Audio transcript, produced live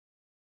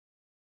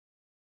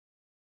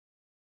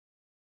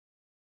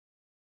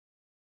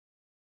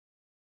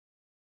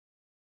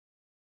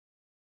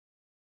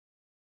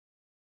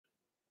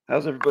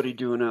How's everybody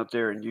doing out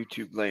there in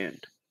YouTube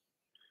land?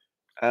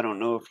 I don't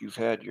know if you've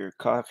had your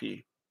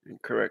coffee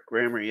and correct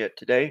grammar yet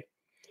today,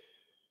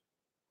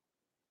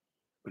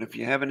 but if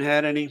you haven't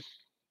had any,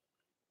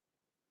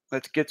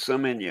 let's get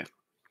some in you.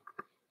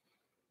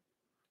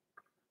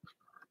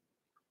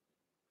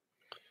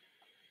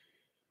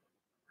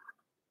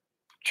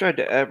 Tried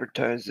to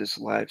advertise this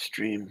live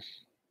stream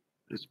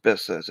as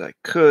best as I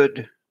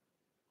could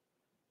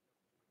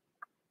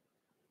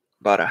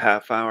about a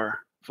half hour,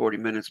 40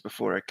 minutes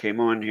before I came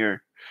on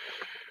here.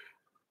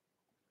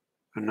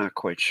 I'm not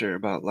quite sure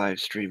about live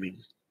streaming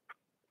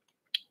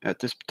at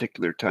this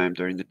particular time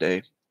during the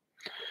day.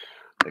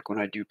 Like when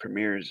I do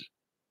premieres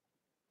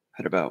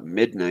at about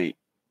midnight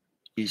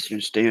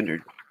Eastern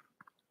Standard,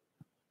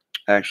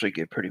 I actually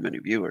get pretty many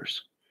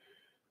viewers.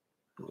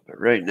 But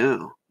right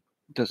now,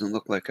 it doesn't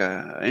look like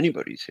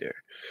anybody's here.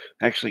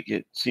 I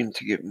actually seem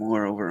to get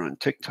more over on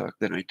TikTok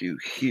than I do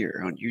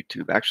here on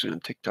YouTube. Actually, on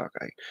TikTok,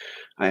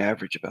 I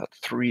average about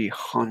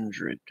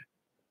 300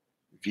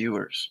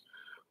 viewers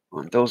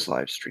on those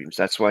live streams.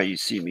 That's why you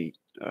see me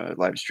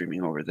live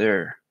streaming over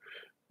there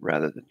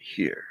rather than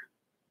here.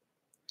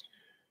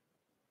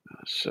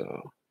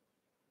 So,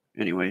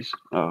 anyways,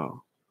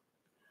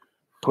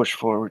 push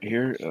forward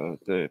here.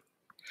 The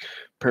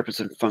purpose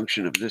and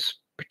function of this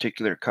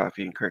particular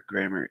Coffee and Correct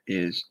Grammar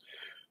is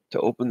to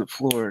open the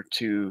floor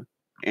to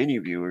any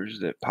viewers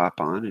that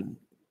pop on and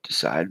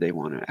decide they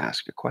want to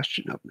ask a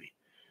question of me.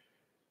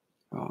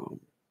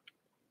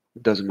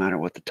 It doesn't matter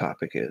what the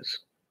topic is.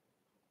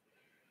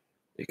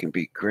 It can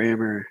be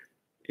grammar,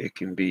 it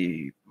can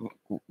be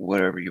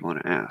whatever you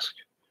want to ask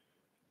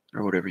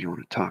or whatever you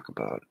want to talk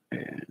about,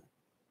 and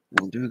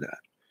we'll do that.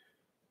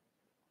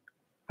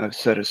 I've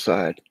set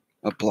aside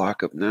a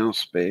block of now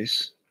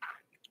space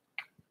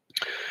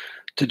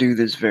to do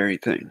this very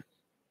thing.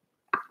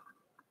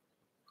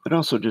 I'd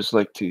also just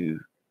like to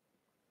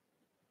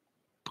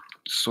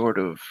sort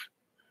of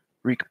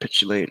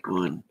recapitulate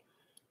on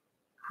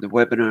the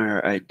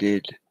webinar I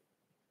did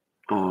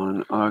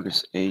on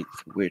August 8th,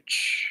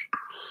 which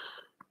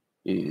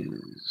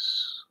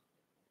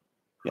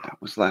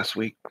was last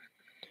week.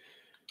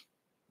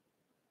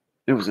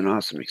 It was an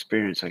awesome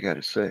experience, I got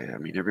to say. I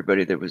mean,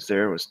 everybody that was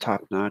there was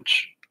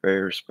top-notch,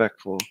 very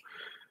respectful.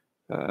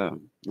 A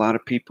lot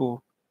of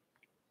people,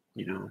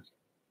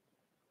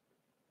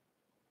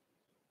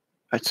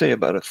 I'd say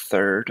about a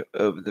third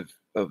of the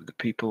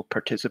people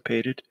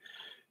participated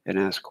and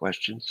asked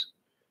questions.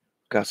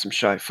 Got some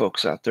shy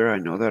folks out there. I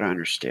know that. I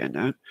understand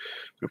that.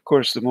 But of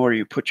course, the more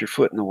you put your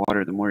foot in the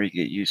water, the more you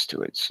get used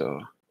to it.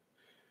 So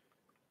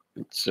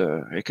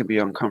it can be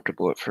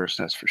uncomfortable at first,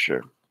 that's for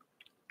sure.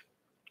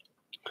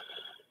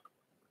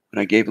 And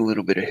I gave a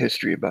little bit of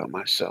history about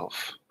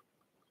myself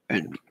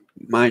and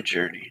my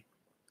journey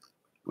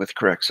with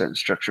correct sentence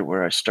structure,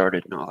 where I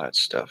started and all that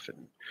stuff,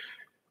 and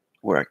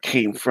where I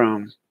came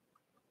from,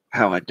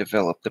 how I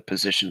developed the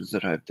positions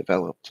that I've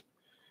developed,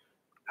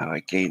 how I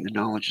gained the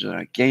knowledge that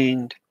I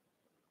gained,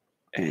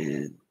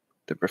 and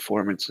the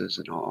performances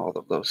and all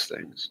of those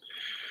things.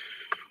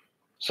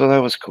 So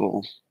that was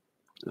cool.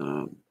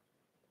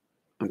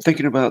 I'm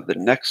thinking about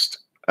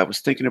I was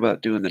thinking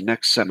about doing the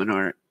next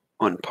seminar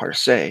on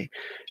PARSE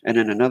and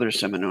then another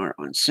seminar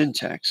on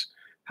syntax.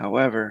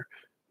 However,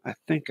 I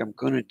think I'm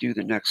going to do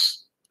the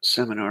next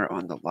seminar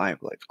on the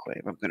live life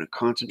claim. I'm going to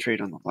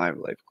concentrate on the live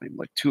life claim,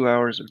 like 2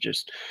 hours of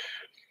just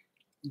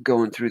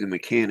going through the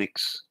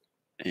mechanics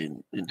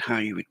and how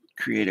you would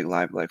create a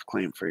live life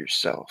claim for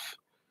yourself.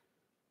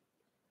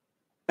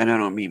 And I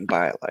don't mean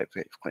buy a live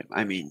life claim.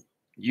 I mean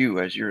you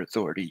as your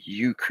authority,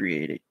 you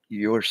create it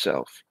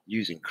yourself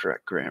using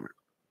correct grammar.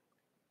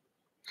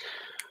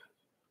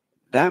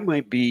 That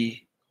might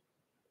be,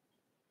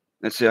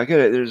 let's see,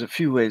 there's a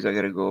few ways I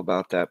got to go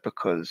about that,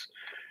 because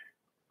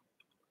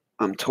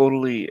I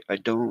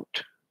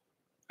don't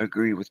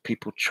agree with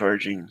people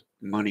charging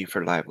money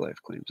for live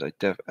life claims.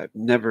 I've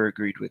never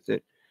agreed with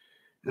it,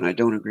 and I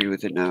don't agree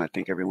with it now. I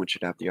think everyone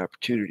should have the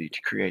opportunity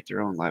to create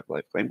their own live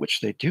life claim,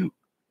 which they do.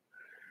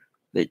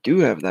 They do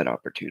have that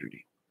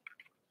opportunity.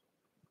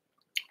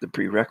 The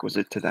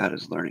prerequisite to that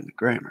is learning the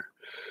grammar.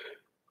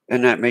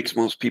 And that makes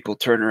most people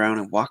turn around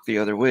and walk the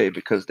other way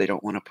because they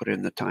don't want to put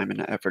in the time and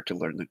the effort to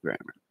learn the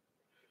grammar.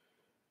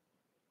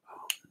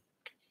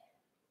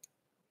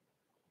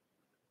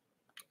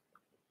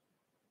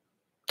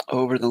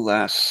 Over the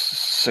last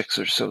 6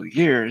 or so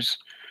years,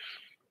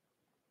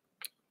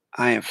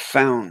 I have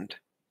found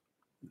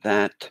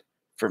that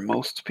for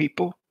most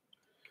people,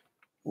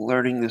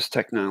 learning this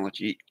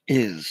technology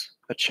is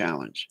a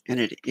challenge, and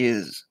it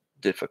is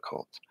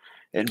difficult.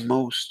 And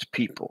most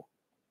people,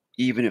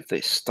 even if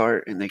they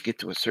start and they get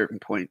to a certain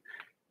point,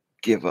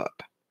 give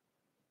up.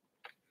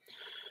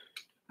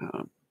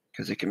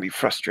 Because it can be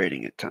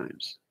frustrating at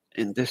times.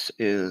 And this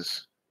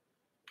is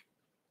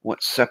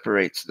what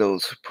separates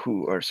those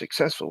who are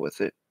successful with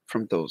it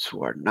from those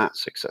who are not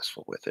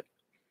successful with it.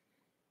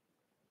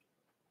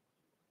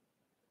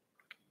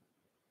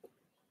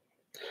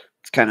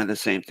 It's kind of the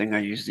same thing. I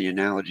use the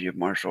analogy of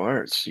martial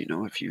arts.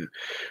 If you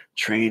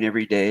train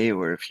every day,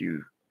 or if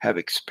you have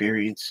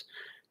experience,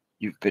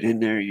 You've been in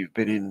there, you've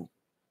been in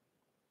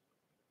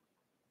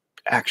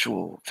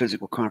actual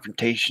physical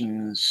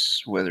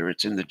confrontations, whether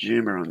it's in the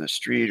gym or on the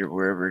street or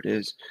wherever it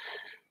is,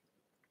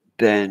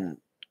 then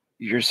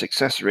your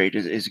success rate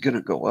is going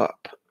to go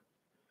up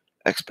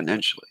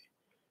exponentially.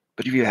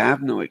 But if you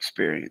have no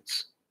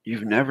experience,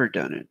 you've never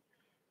done it,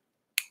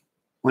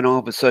 when all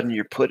of a sudden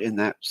you're put in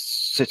that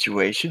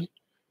situation,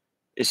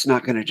 it's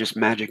not going to just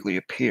magically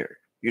appear.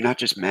 You're not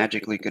just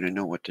magically going to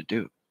know what to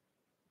do.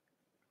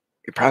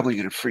 You're probably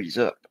going to freeze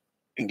up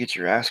and get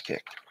your ass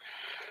kicked.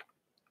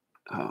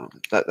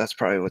 That's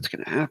probably what's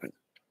going to happen.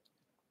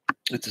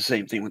 It's the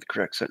same thing with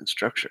correct sentence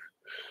structure.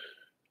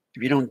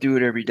 If you don't do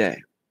it every day,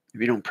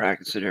 if you don't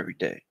practice it every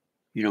day,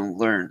 you don't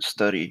learn,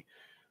 study,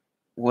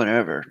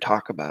 whatever,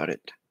 talk about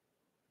it,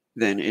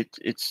 then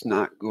it's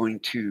not going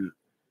to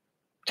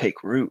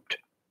take root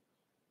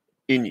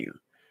in you.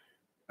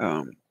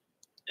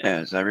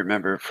 As I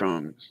remember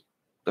from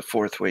the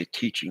fourth way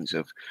teachings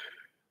of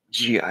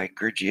G.I.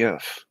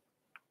 Gurdjieff,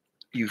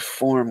 you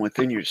form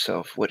within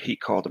yourself what he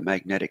called a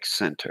magnetic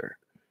center.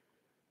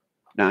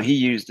 Now, he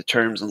used the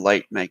terms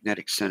light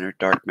magnetic center,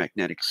 dark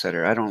magnetic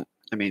center. I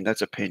mean,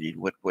 that's opinion.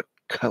 What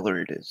color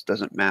it is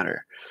doesn't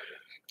matter.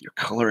 You're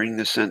coloring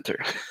the center.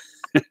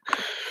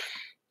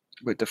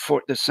 But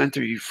the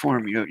center you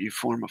form, you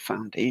form a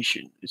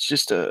foundation. It's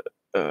just a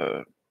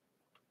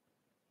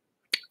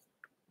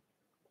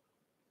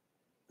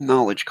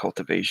knowledge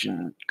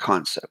cultivation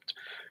concept.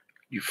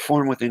 You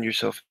form within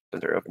yourself a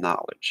center of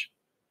knowledge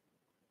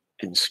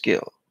and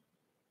skill,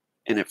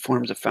 and it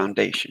forms a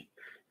foundation,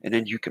 and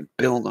then you can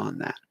build on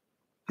that.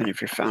 And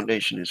if your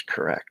foundation is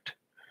correct,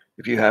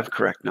 if you have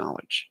correct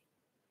knowledge,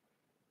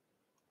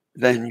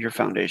 then your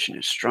foundation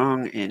is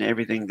strong, and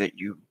everything that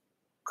you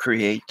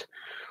create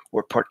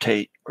or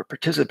partake or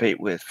participate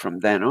with from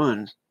then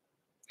on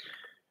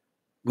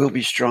will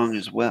be strong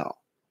as well,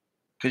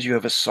 because you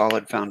have a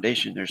solid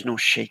foundation. There's no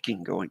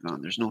shaking going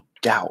on. There's no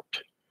doubt.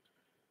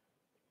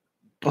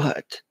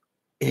 But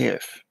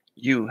if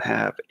you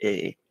have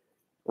a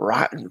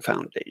rotten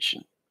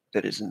foundation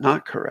that is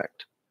not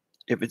correct,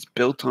 if it's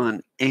built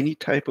on any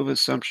type of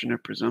assumption or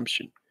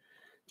presumption,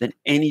 then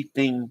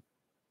anything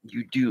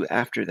you do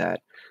after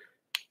that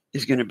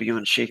is going to be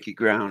on shaky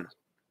ground.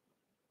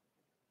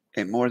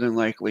 And more than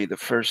likely, the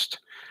first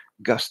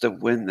gust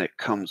of wind that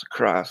comes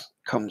across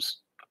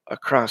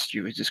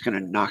you is just going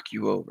to knock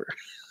you over.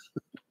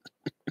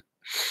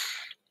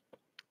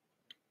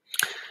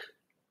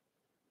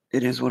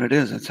 It is what it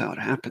is. That's how it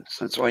happens.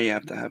 That's why you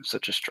have to have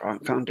such a strong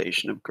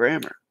foundation of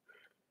grammar.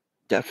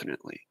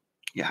 Definitely.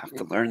 You have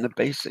to learn the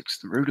basics,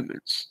 the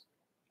rudiments.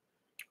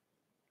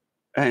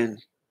 And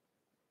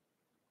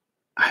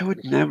I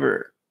would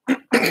never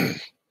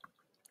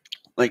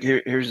like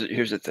here's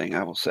the thing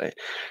I will say.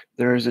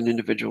 There is an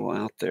individual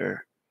out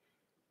there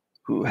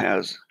who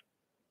has,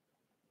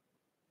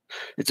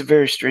 it's a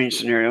very strange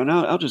scenario. And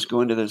I'll just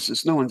go into this.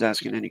 Since no one's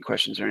asking any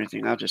questions or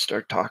anything, I'll just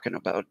start talking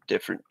about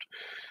different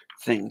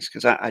things,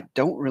 because I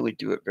don't really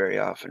do it very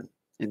often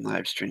in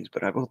live streams,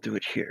 but I will do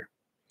it here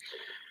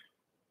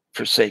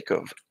for sake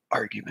of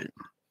argument.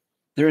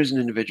 There is an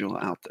individual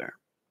out there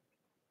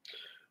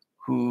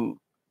who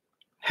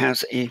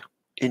has a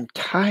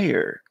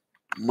entire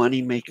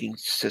money-making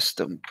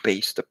system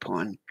based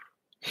upon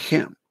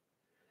him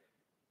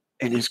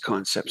and his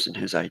concepts and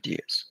his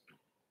ideas.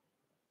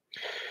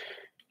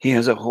 He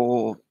has a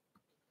whole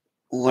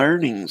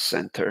learning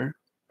center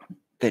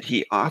that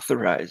he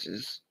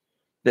authorizes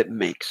that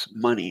makes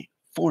money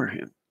for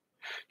him.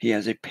 He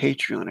has a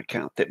Patreon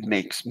account that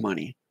makes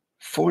money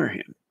for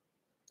him.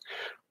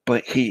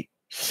 But he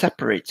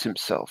separates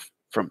himself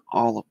from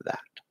all of that.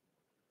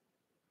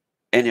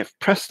 And if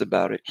pressed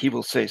about it, he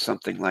will say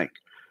something like,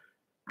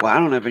 well, I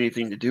don't have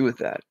anything to do with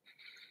that.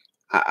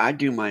 I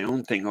do my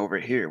own thing over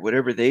here.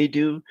 Whatever they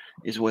do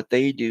is what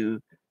they do.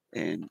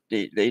 And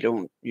they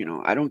don't,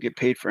 I don't get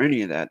paid for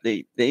any of that.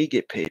 They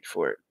get paid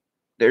for it.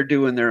 They're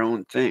doing their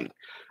own thing.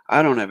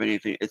 I don't have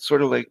anything. It's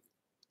sort of like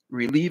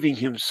relieving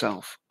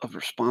himself of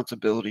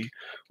responsibility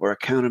or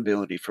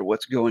accountability for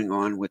what's going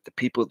on with the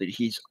people that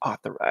he's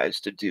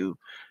authorized to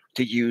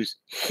use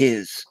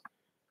his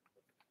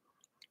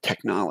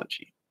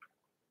technology.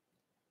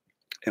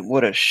 And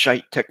what a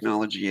shite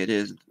technology it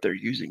is that they're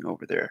using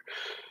over there.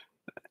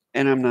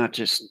 And I'm not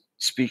just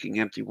speaking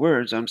empty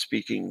words. I'm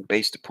speaking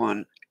based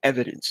upon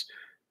evidence.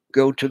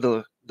 Go to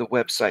the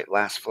website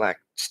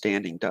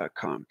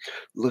lastflagstanding.com.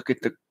 Look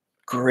at the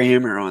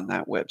grammar on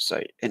that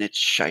website, and it's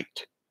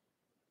shite.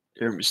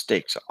 There are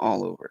mistakes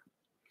all over.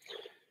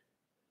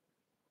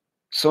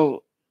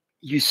 So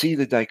you see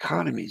the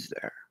dichotomies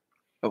there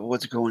of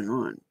what's going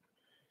on.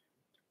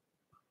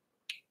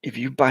 If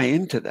you buy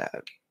into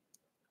that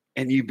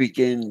and you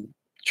begin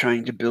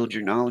trying to build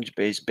your knowledge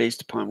base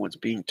based upon what's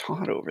being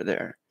taught over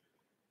there,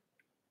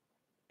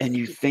 and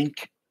you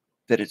think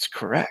that it's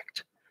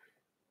correct,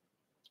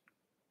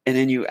 and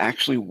then you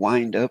actually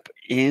wind up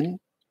in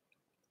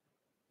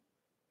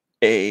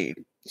a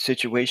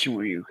situation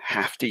where you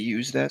have to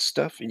use that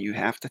stuff and you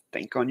have to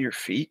think on your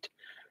feet,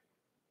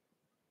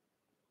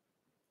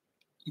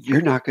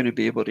 you're not going to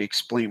be able to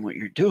explain what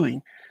you're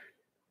doing.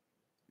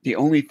 The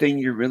only thing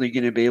you're really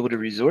going to be able to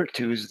resort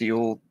to is the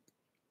old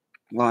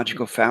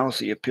logical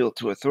fallacy, appeal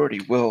to authority.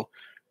 Well,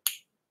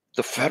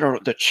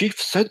 the chief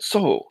said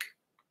so.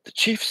 The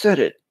chief said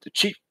it.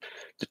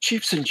 The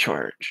chief's in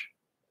charge.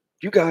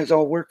 You guys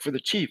all work for the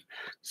chief.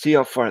 See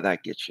how far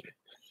that gets you.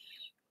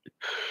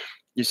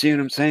 You see what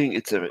I'm saying?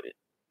 It's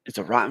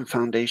a rotten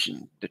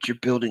foundation that you're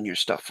building your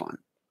stuff on.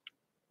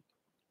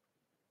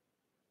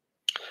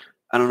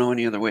 I don't know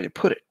any other way to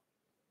put it.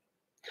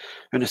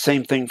 And the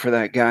same thing for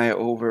that guy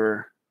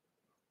over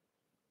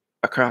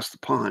across the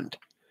pond,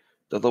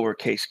 the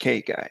lowercase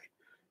k guy.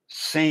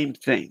 Same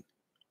thing,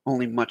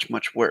 only much,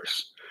 much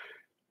worse.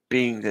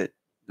 Being that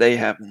they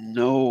have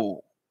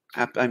no,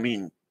 I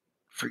mean,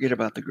 forget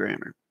about the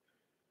grammar.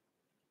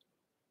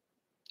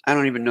 I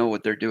don't even know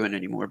what they're doing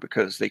anymore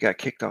because they got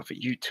kicked off of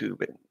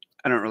YouTube, and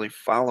I don't really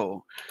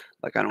follow,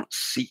 like I don't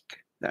seek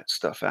that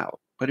stuff out.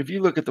 But if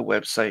you look at the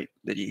website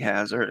that he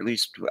has, or at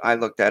least I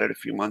looked at it a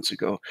few months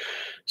ago,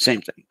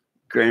 same thing.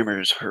 Grammar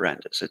is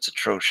horrendous. It's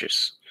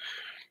atrocious.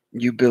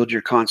 You build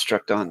your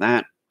construct on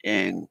that,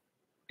 and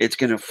it's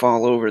going to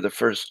fall over the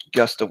first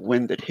gust of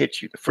wind that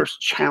hits you, the first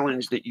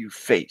challenge that you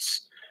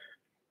face.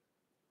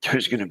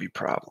 There's going to be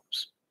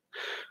problems.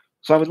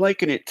 So I would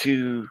liken it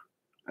to,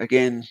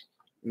 again,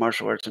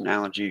 martial arts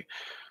analogy,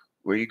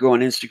 where you go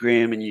on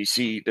Instagram and you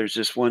see there's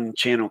this one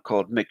channel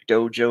called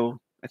McDojo.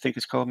 I think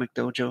it's called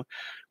McDojo,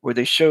 where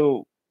they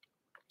show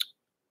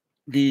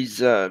these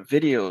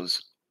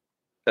videos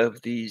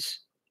of these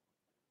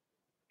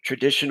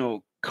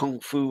traditional kung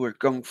fu or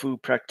gung fu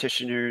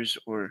practitioners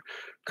or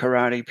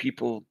karate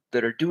people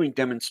that are doing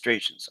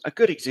demonstrations. A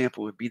good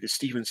example would be the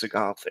Steven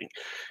Seagal thing.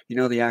 You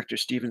know, the actor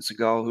Steven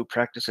Seagal who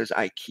practices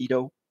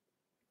Aikido,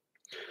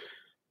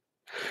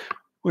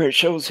 where it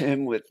shows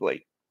him with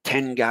like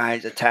 10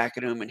 guys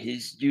attacking him and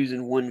he's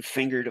using one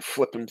finger to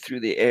flip him through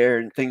the air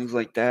and things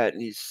like that.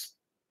 And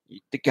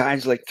the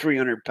guy's like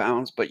 300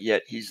 pounds, but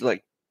yet he's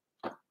like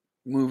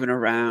moving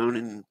around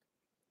and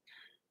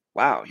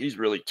wow, he's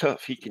really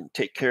tough. He can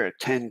take care of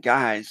 10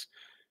 guys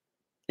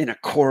in a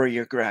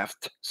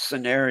choreographed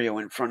scenario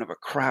in front of a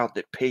crowd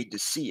that paid to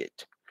see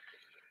it,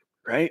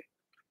 right?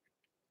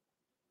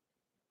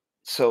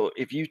 So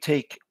if you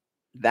take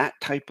that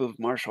type of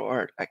martial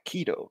art,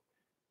 Aikido,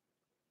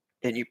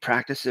 and you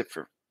practice it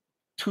for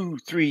 2,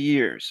 3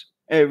 years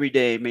every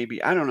day,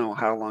 maybe, I don't know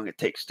how long it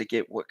takes to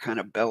get what kind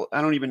of belt.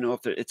 I don't even know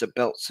if it's a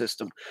belt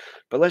system,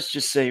 but let's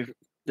just say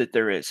that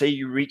there is. Say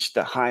you reach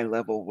the high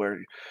level where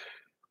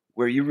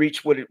you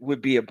reach what it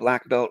would be a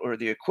black belt or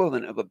the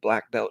equivalent of a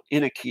black belt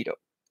in Aikido,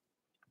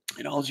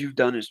 and all you've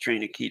done is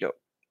train Aikido,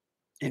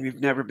 and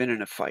you've never been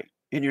in a fight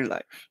in your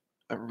life,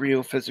 a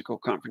real physical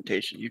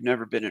confrontation. You've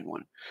never been in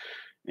one.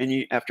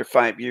 And after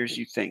 5 years,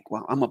 you think,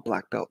 well, I'm a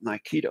black belt in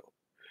Aikido.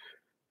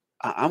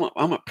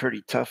 I'm a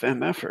pretty tough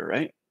MFer,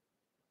 right?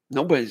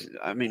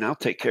 I mean, I'll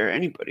take care of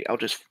anybody. I'll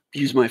just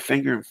use my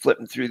finger and flip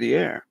them through the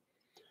air.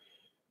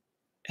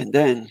 And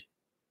then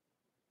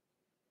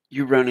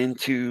you run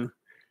into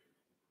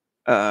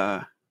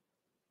uh,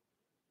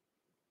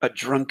 a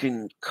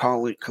drunken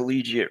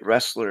collegiate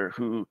wrestler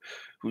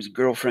whose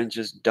girlfriend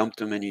just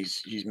dumped him and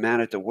he's mad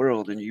at the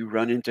world, and you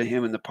run into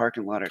him in the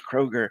parking lot at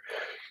Kroger,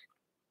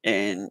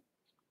 and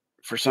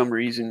for some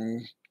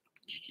reason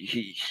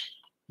he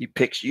he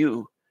picks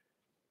you.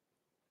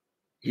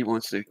 He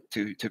wants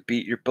to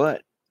beat your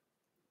butt,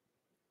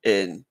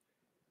 and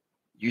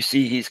you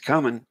see he's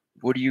coming.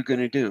 What are you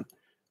going to do?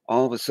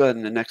 All of a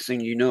sudden, the next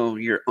thing you know,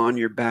 you're on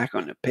your back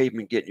on the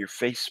pavement getting your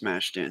face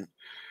smashed in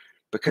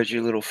because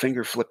your little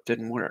finger flip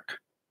didn't work,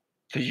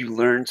 because you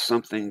learned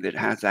something that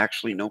has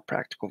actually no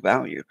practical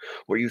value,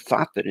 or you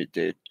thought that it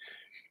did,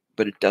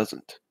 but it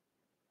doesn't,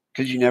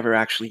 because you never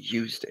actually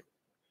used it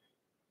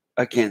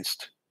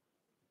against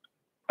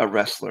a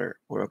wrestler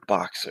or a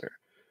boxer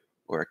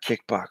or a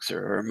kickboxer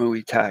or a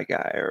Muay Thai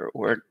guy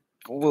or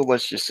well,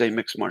 let's just say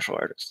mixed martial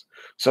artist,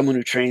 someone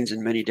who trains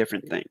in many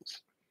different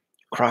things,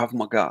 Krav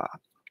Maga.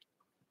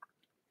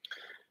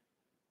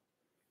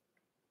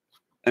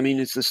 I mean,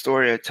 it's the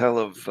story I tell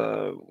of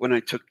when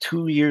I took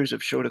 2 years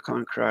of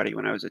Shotokan karate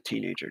when I was a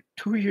teenager.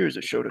 2 years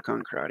of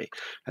Shotokan karate.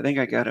 I think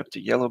I got up to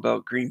yellow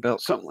belt, green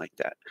belt, something like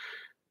that.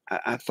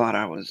 I thought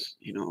I was,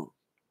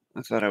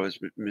 I thought I was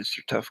Mr.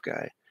 Tough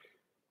Guy.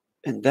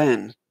 And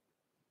then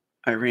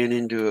I ran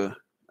into a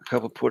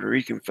couple Puerto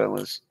Rican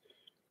fellas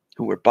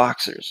who were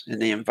boxers,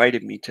 and they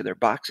invited me to their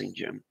boxing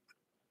gym,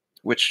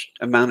 which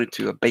amounted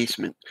to a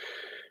basement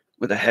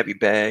with a heavy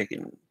bag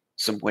and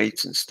some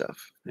weights and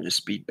stuff and a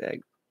speed bag.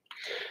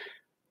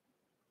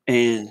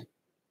 And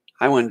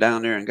I went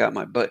down there and got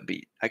my butt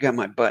beat. I got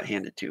my butt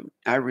handed to me.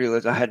 I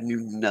realized I had knew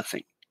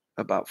nothing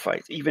about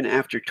fights, even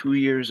after 2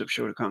 years of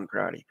Shotokan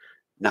karate,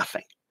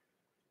 nothing.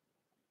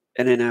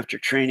 And then after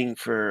training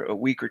for a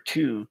week or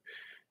two,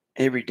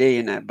 every day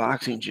in that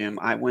boxing gym,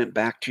 I went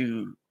back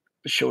to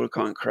the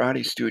Shotokan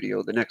karate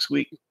studio the next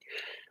week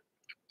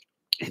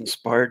and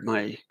sparred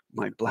my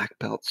black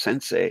belt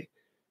sensei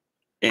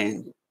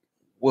and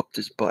whooped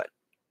his butt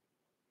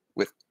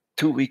with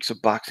 2 weeks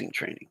of boxing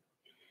training.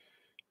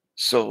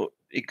 So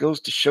it goes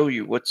to show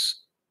you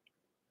what's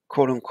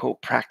quote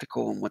unquote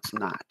practical and what's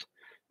not.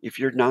 If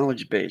your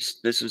knowledge base,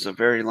 this is a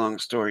very long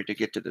story to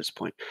get to this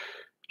point.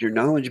 Your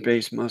knowledge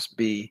base must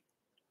be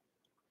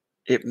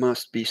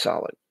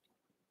solid.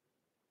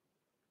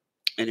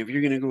 And if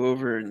you're going to go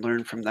over and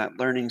learn from that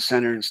learning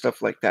center and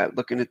stuff like that,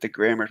 looking at the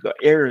grammar, the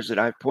errors that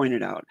I've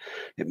pointed out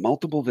in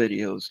multiple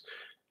videos,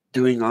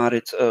 doing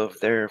audits of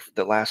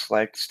the last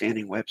flag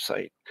standing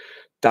website,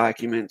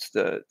 documents,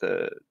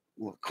 the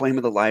claim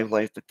of the live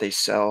life that they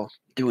sell,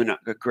 doing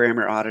a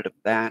grammar audit of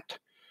that.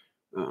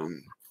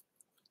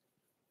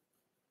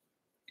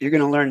 You're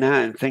going to learn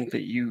that and think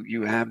that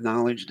you have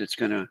knowledge that's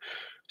going to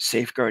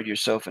safeguard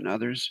yourself and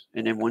others.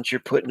 And then once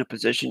you're put in a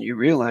position, you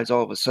realize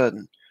all of a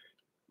sudden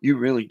you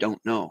really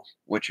don't know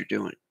what you're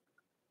doing,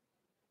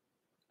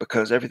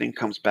 because everything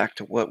comes back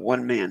to what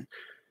one man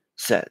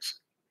says.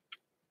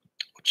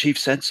 Well, Chief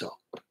said so.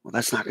 Well,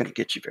 that's not going to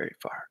get you very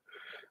far.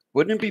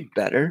 Wouldn't it be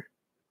better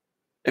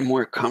and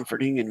more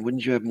comforting, and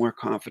wouldn't you have more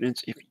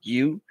confidence if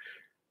you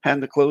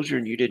had the closure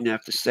and you didn't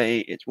have to say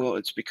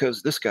it's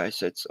because this guy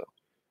said so?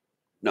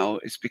 No,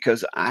 it's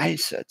because I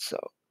said so.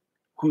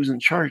 Who's in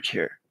charge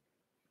here?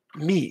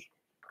 Me,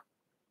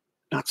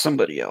 not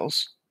somebody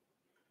else.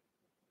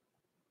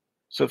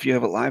 So if you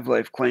have a live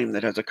life claim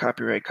that has a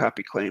copyright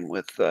copy claim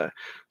with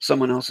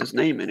someone else's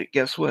name in it,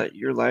 guess what?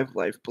 Your live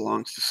life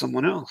belongs to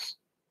someone else.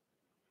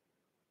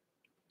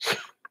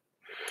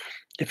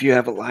 If you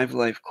have a live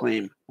life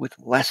claim with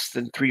less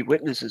than 3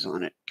 witnesses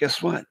on it,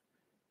 guess what?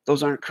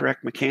 Those aren't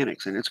correct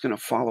mechanics, and it's going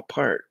to fall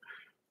apart,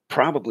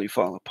 probably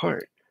fall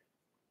apart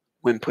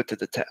when put to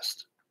the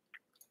test.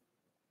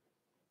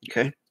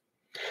 Okay?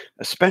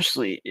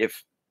 Especially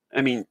if,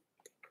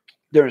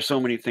 there are so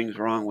many things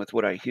wrong with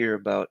what I hear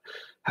about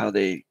how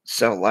they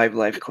sell live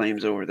life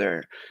claims over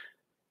there,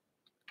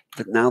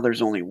 that now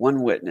there's only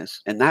one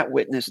witness, and that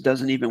witness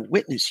doesn't even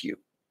witness you.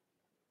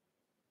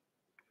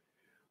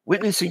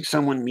 Witnessing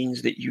someone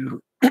means that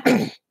you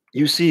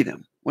you see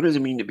them. What does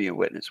it mean to be a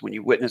witness? When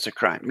you witness a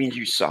crime, it means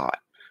you saw it.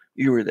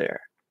 You were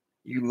there.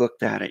 You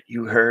looked at it.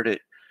 You heard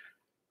it.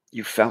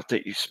 You felt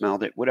it. You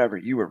smelled it. Whatever.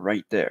 You were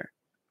right there.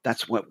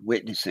 That's what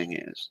witnessing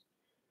is.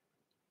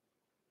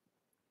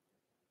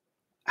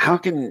 How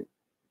can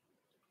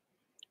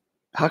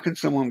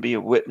someone be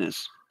a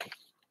witness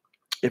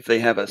if they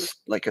have a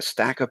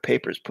stack of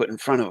papers put in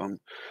front of them?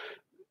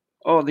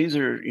 Oh, these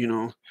are,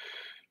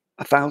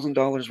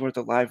 $1,000 worth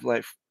of live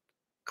life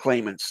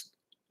claimants.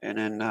 And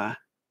then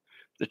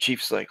the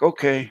chief's like,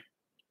 okay,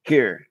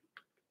 here,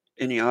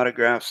 any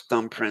autographs,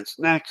 thumbprints,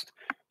 next,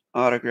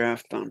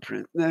 autograph,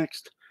 thumbprint,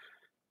 next.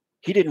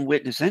 He didn't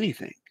witness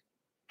anything.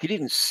 He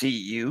didn't see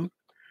you.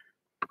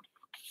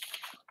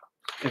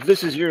 If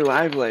this is your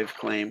live life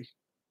claim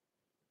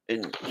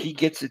and he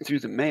gets it through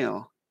the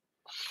mail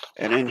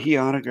and then he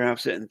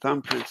autographs it and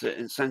thumbprints it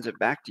and sends it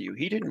back to you,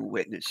 he didn't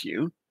witness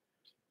you.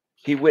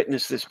 He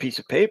witnessed this piece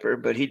of paper,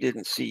 but he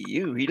didn't see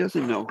you. He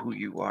doesn't know who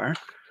you are.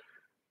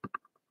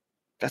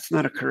 That's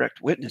not a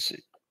correct witnessing.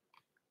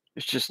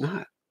 It's just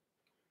not.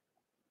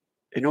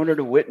 In order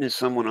to witness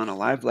someone on a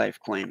live life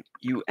claim,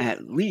 you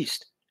at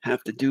least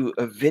have to do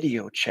a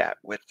video chat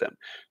with them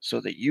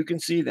so that you can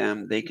see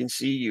them, they can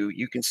see you,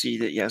 you can see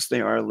that, yes, they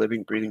are a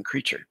living, breathing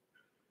creature.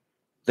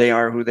 They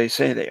are who they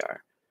say they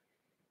are.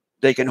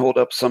 They can hold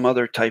up some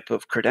other type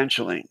of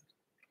credentialing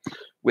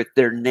with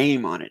their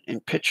name on it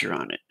and picture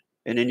on it,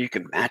 and then you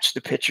can match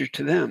the picture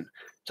to them.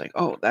 It's like,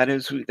 oh, that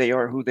is who they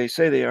are, who they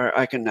say they are.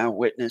 I can now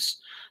witness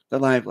the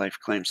live life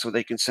claim, so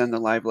they can send the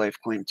live life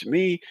claim to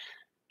me.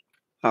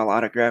 I'll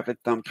autograph it,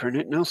 thumbprint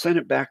it, and I'll send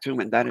it back to them,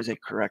 and that is a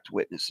correct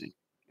witnessing.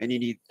 And you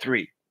need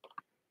 3.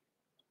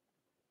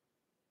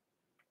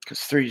 Because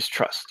 3 is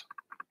trust.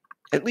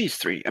 At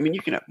least 3.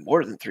 You can have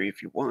more than 3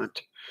 if you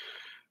want,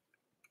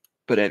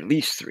 but at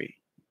least 3.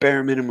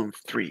 Bare minimum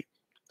 3.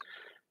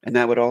 And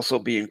that would also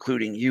be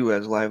including you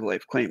as live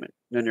life claimant.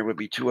 Then there would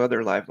be 2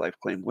 other live life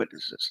claim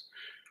witnesses.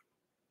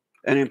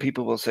 And then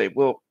people will say,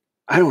 well,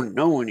 I don't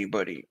know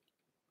anybody,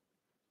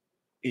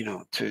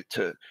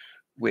 to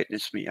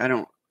witness me.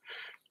 Are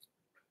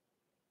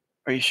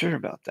you sure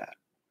about that?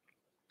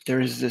 There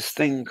is this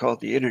thing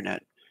called the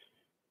internet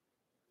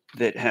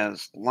that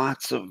has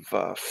lots of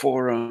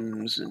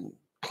forums and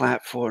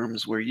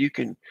platforms where you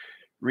can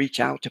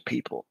reach out to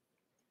people,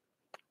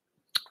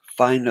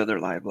 find other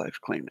live life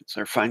claimants,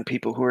 or find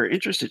people who are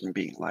interested in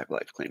being live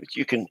life claimants.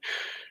 You can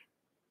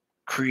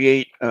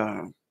create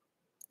a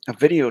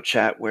video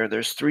chat where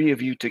there's 3 of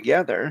you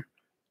together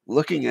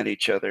looking at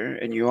each other,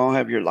 and you all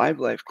have your live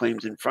life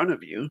claims in front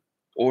of you.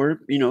 Or,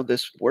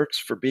 this works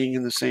for being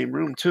in the same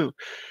room too.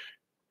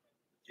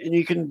 And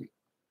you can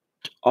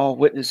all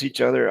witness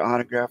each other,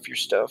 autograph your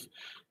stuff,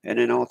 and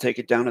then I'll take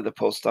it down to the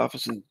post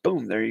office, and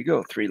boom, there you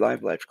go. 3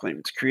 live life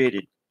claimants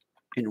created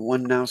in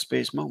one now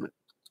space moment.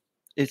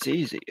 It's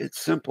easy. It's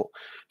simple.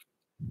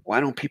 Why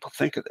don't people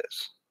think of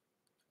this?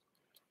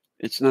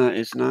 It's not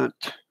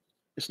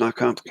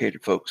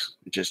complicated, folks.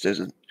 It just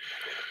isn't.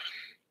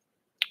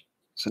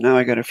 So now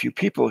I got a few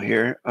people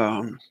here.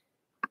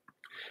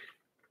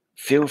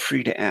 Feel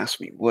free to ask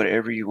me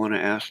whatever you want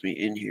to ask me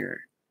in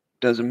here.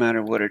 Doesn't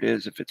matter what it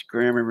is, if it's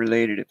grammar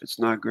related, if it's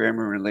not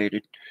grammar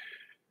related.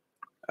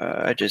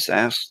 I just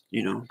asked,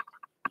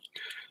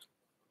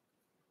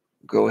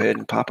 go ahead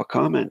and pop a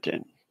comment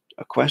in,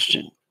 a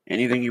question,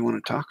 anything you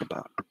want to talk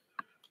about,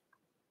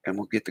 and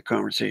we'll get the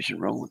conversation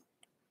rolling.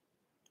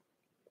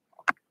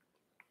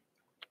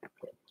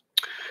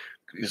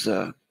 Because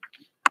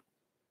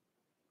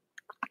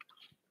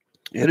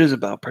it is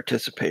about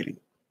participating.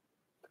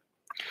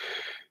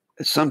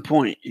 At some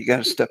point, you got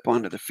to step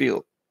onto the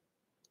field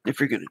if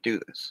you're going to do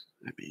this.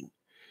 I mean,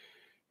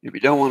 if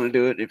you don't want to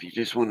do it, if you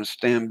just want to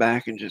stand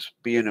back and just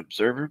be an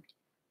observer,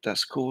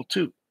 that's cool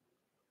too.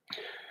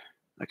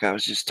 Like I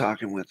was just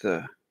talking with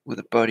a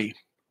buddy,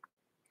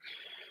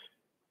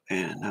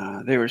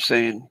 and they were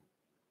saying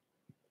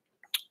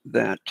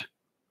that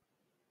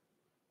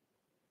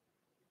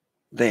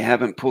they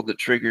haven't pulled the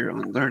trigger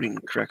on learning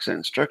correct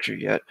sentence structure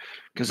yet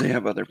because they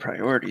have other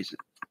priorities,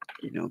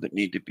 that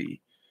need to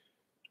be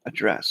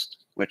addressed,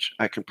 which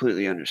I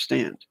completely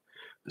understand,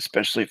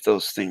 especially if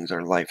those things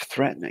are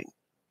life-threatening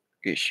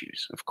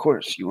issues. Of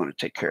course, you want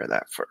to take care of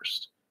that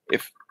first,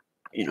 if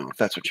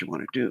that's what you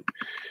want to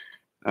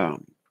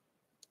do.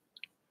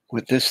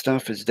 With this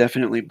stuff, it's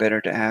definitely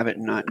better to have it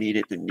and not need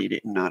it than need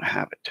it and not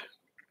have it.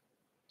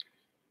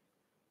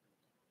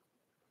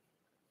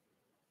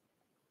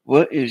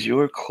 What is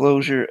your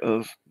closure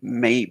of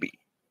maybe?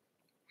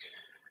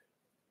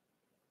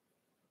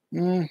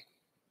 Man,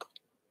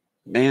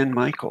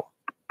 Michael.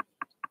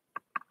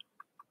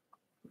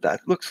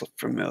 That looks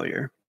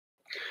familiar.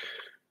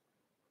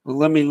 Well,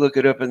 let me look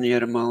it up in the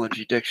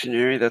etymology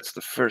dictionary. That's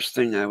the first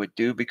thing I would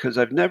do because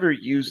I've never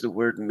used the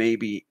word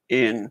maybe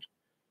in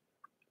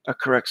a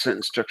correct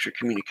sentence structure,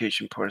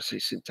 communication, parse,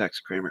 syntax,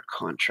 grammar,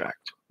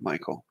 contract,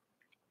 Michael.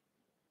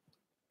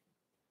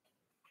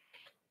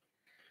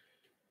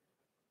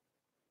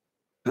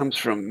 Comes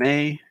from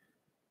may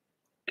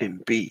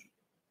and be.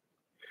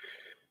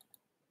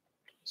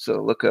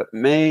 So look up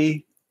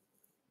may,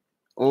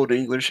 Old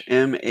English,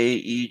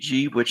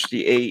 M-A-E-G, which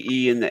the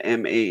A-E in the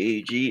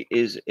M-A-E-G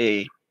is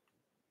a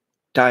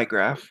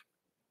digraph,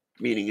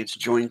 meaning it's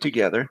joined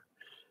together.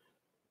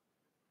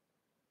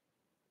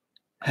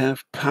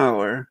 Have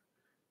power,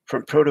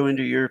 from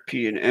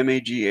Proto-Indo-European,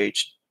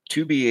 M-A-G-H,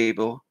 to be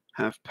able,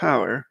 have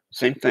power,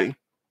 same thing.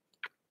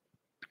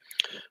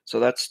 So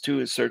that's to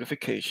is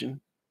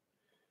certification.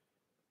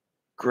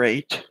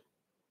 Great.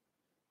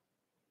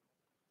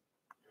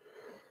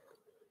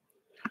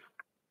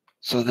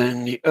 So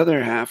then the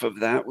other half of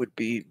that would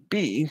be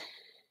be.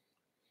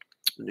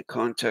 In the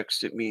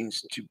context, it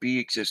means to be,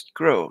 exist,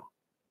 grow.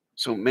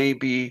 So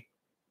maybe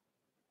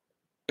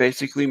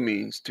basically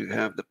means to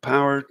have the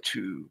power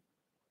to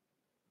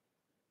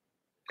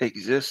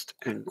exist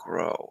and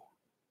grow.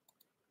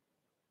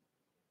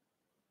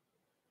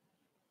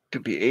 To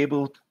be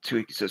able to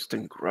exist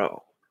and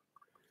grow.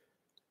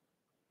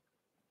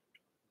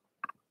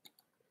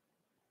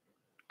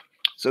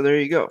 So there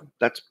you go.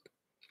 That's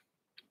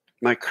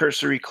my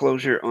cursory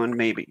closure on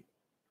maybe.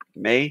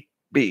 May,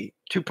 be,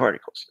 two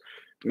particles.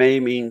 May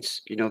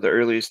means, the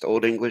earliest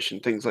Old English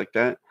and things like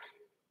that,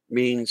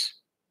 means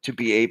to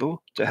be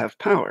able to have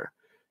power.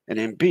 And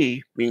then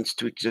be means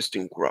to exist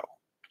and grow.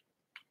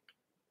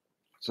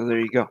 So there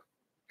you go.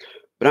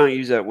 But I don't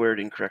use that word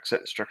in correct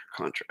sentence structure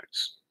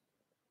contracts.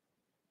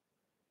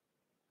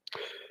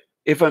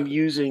 If I'm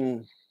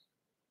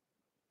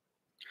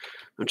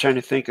trying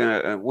to think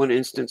one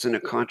instance in a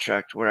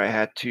contract where I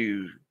had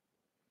to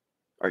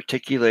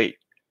articulate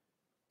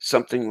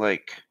something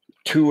like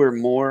two or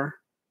more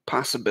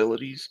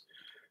possibilities.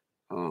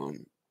 I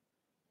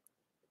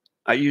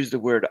use the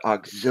word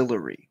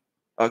auxiliary.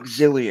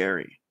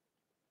 Auxiliary.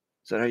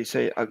 Is that how you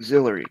say it?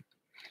 Auxiliary?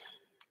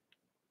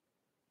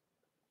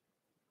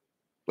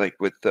 Like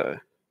with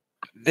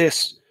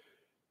this,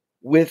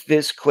 with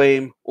this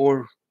claim,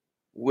 or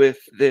with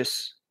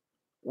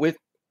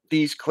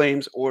these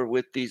claims, or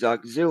with these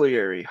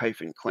auxiliary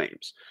hyphen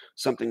claims,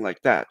 something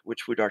like that,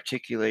 which would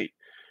articulate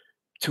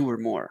two or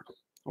more,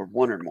 or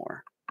one or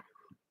more.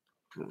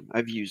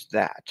 I've used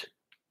that,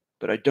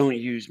 but I don't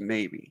use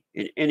maybe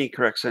in any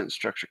correct sentence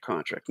structure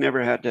contract.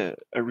 Never had a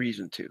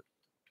reason to.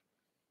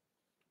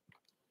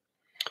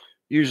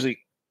 Usually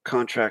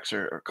contracts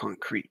are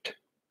concrete,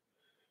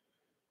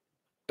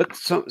 but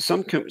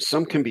some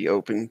can be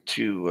open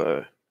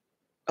to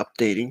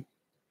updating.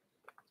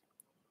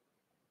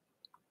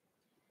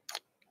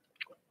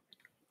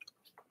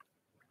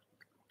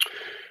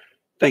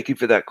 Thank you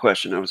for that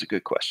question. That was a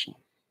good question.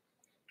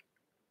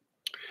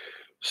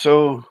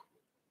 So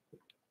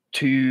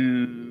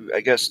to,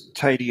 I guess,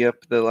 tidy up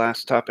the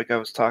last topic I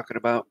was talking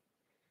about,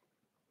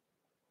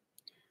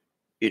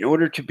 in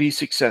order to be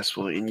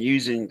successful in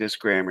using this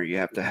grammar, you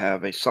have to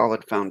have a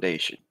solid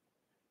foundation,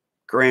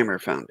 grammar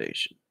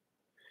foundation.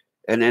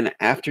 And then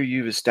after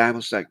you've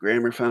established that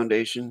grammar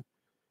foundation,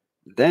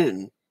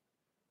 then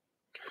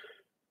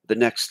the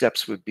next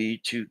steps would be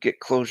to get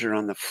closure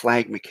on the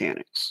flag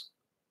mechanics.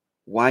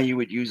 Why you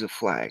would use a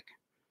flag,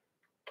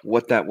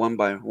 what that 1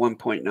 by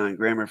 1.9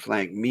 grammar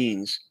flag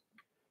means,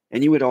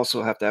 and you would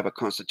also have to have a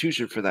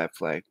constitution for that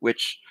flag,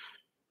 which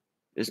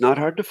is not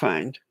hard to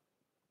find.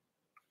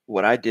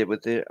 What I did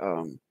with it,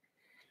 the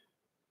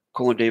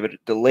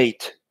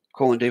late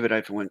Colin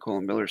David-Wynn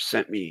Miller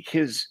sent me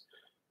his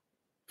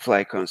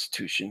flag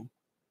constitution.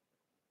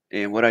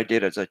 And what I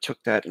did is I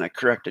took that and I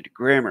corrected the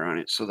grammar on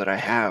it so that I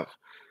have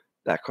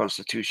that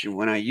constitution.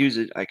 When I use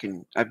it,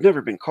 I've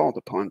never been called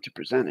upon to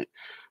present it,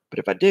 but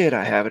if I did,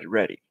 I have it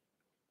ready,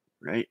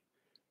 right?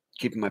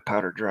 Keeping my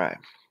powder dry.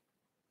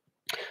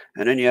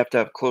 And then you have to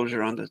have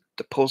closure on the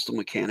postal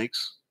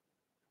mechanics,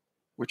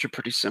 which are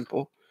pretty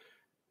simple,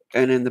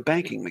 and then the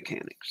banking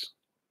mechanics,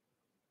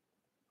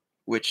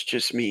 which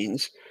just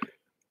means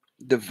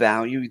the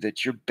value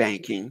that you're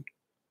banking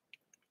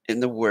in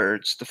the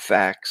words, the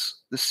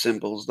facts, the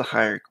symbols, the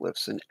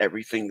hieroglyphs, and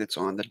everything that's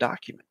on the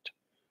document.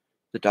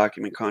 The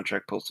document,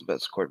 contract, postal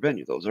vessel, court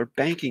venue. Those are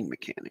banking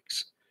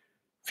mechanics.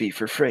 Fee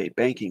for freight,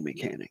 banking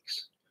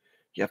mechanics.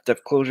 You have to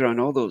have closure on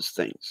all those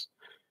things.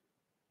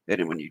 And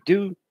then when you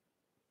do,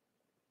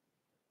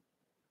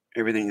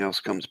 everything else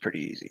comes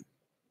pretty easy.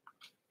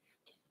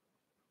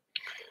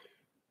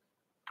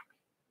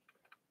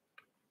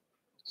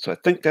 So I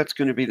think that's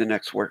going to be the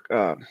next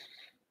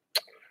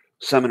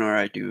seminar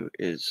I do,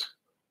 is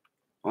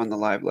on the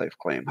live life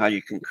claim, how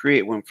you can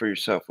create one for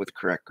yourself with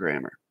correct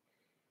grammar.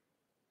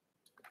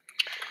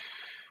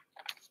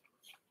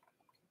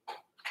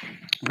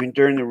 I mean,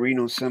 during the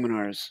Reno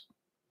seminars,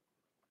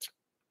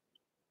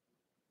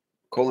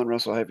 Colin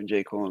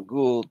Russell-J. Colin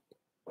Gould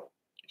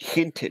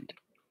hinted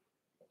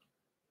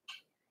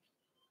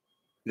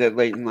that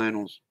Leighton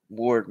Lionel's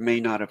Ward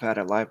may not have had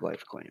a live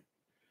life claim,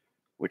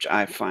 which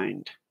I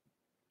find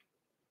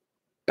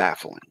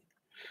baffling,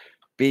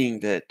 being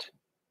that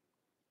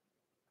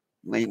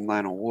Leighton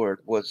Lionel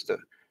Ward was the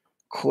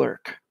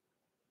clerk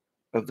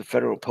of the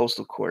Federal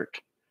Postal Court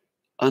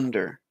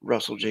under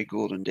Russell J.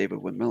 Gould and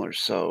David-Wynn Miller.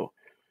 So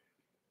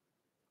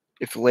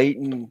if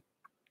Leighton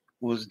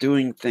was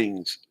doing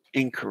things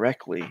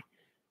incorrectly,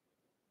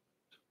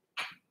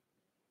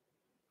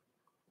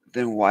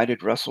 then why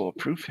did Russell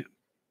approve him?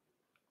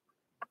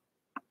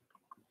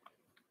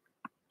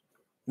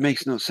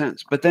 Makes no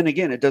sense. But then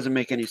again, it doesn't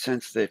make any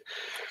sense that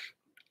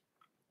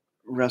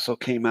Russell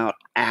came out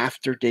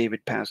after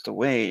David passed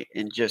away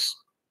and just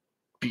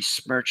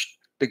besmirched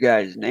the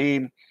guy's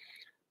name,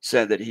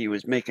 said that he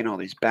was making all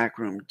these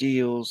backroom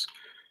deals,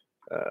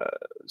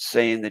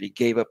 saying that he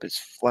gave up his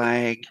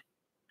flag,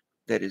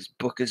 that his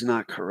book is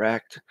not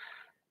correct,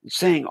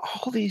 saying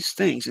all these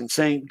things and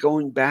saying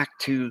going back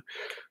to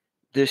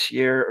this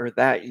year or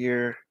that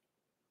year,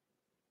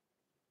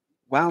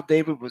 while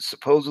David was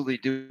supposedly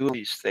doing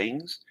these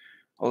things,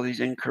 all these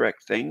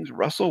incorrect things,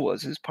 Russell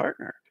was his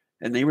partner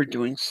and they were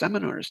doing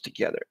seminars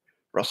together.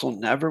 Russell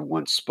never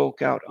once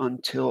spoke out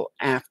until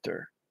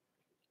after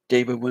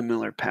David-Wynn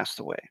Miller passed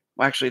away.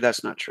 Well, actually,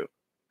 that's not true.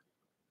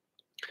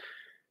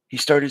 He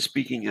started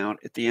speaking out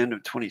at the end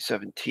of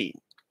 2017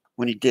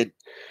 when he did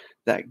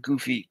that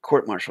goofy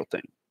court-martial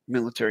thing,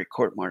 military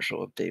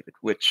court-martial of David,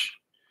 which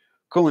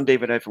Colin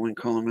David-Wynn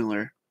Colin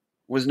Miller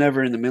was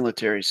never in the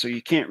military, so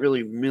you can't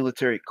really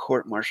military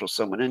court-martial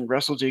someone. And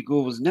Russell J.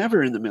 Gould was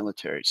never in the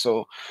military,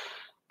 so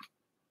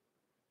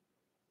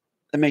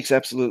that makes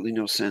absolutely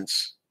no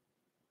sense.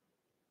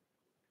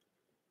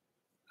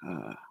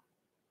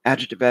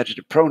 Adjective,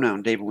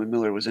 pronoun, David-Wynn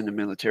Miller was in the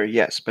military,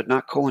 yes, but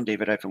not Colin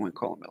David-Wynn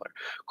Colin Miller.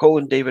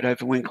 Colin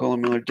David-Wynn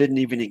Colin Miller didn't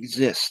even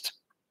exist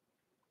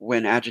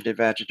when adjective,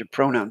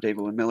 pronoun,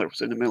 David-Wynn Miller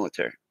was in the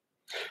military.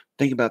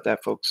 Think about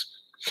that, folks.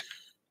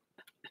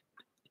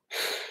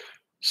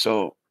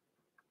 So,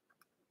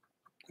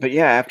 but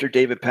yeah, after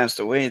David passed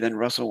away, then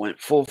Russell went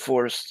full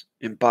force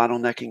in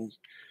bottlenecking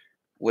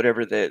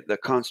whatever the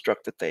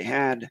construct that they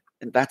had.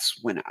 And that's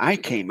when I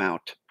came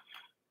out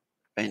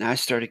and I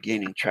started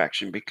gaining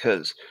traction,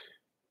 because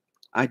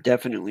I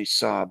definitely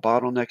saw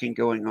bottlenecking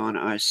going on.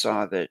 I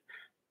saw that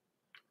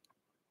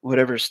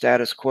whatever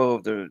status quo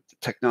of the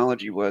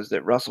technology was,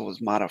 that Russell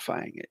was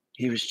modifying it.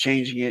 He was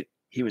changing it.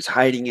 He was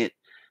hiding it.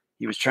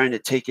 He was trying to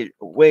take it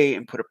away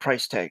and put a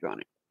price tag on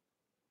it,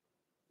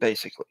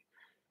 basically,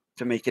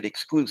 to make it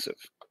exclusive.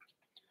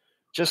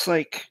 Just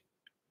like,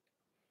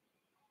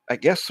 I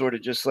guess, sort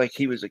of just like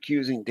he was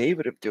accusing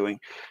David of doing,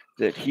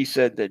 that he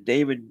said that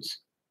David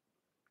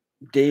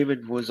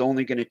was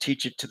only going to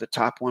teach it to the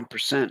top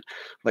 1%,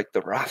 like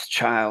the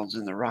Rothschilds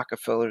and the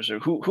Rockefellers or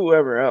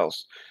whoever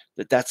else,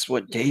 that's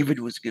what David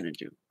was going to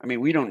do. I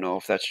mean, we don't know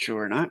if that's true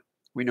or not.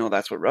 We know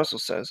that's what Russell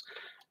says.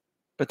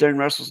 But then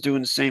Russell's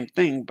doing the same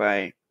thing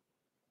by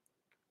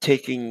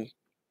taking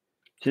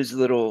his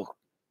little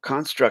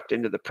construct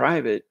into the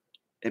private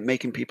and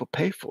making people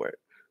pay for it.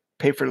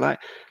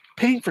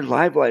 Paying for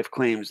live life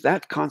claims,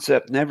 that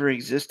concept never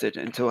existed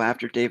until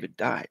after David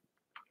died.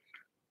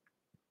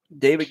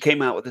 David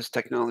came out with this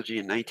technology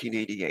in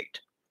 1988.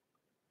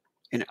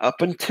 And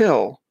up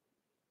until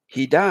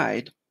he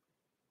died,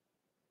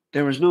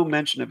 there was no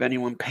mention of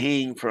anyone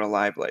paying for a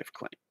live life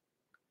claim.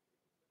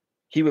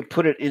 He would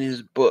put it in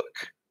his book,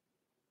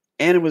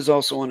 and it was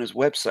also on his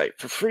website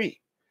for free,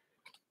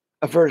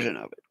 a version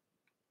of it,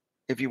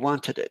 if you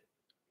wanted it.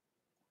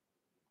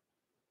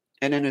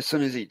 And then as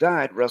soon as he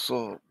died,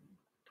 Russell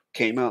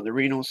came out in the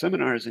Reno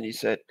seminars, and he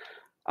said,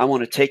 I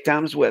want to take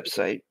down his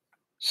website,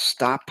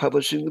 stop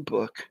publishing the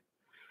book.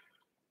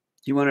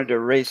 He wanted to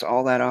erase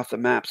all that off the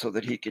map so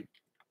that he could,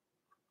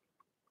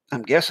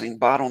 I'm guessing,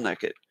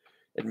 bottleneck it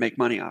and make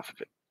money off of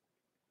it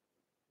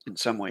in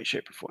some way,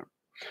 shape, or form.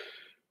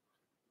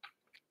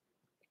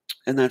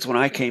 And that's when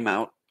I came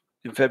out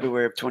in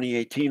February of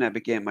 2018. I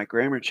began my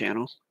grammar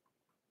channel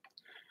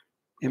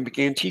and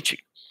began teaching.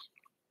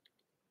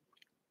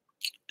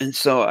 And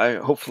so I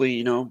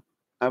hopefully,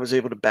 I was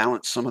able to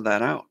balance some of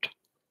that out.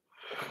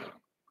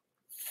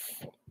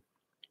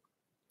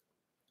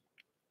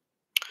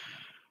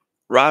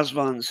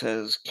 Razvan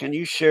says, can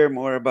you share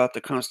more about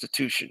the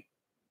Constitution?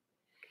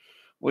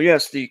 Well,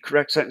 yes, the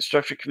correct sentence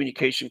structure,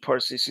 communication,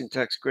 parsing,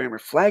 syntax, grammar,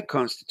 flag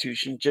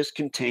Constitution just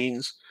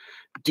contains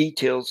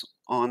details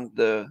on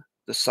the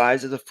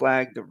size of the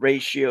flag, the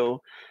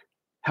ratio,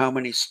 how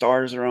many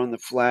stars are on the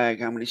flag,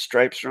 how many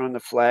stripes are on the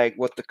flag,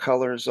 what the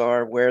colors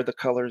are, where the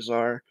colors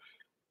are,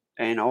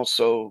 and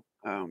also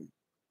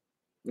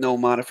no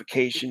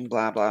modification,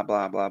 blah, blah,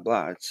 blah, blah,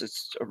 blah.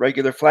 It's a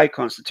regular flag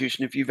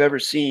Constitution. If you've ever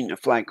seen a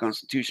flag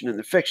Constitution in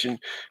the fiction,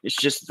 it's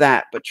just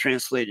that, but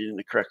translated in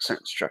the correct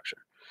sentence structure.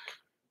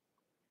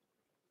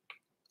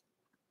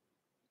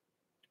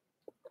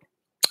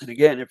 And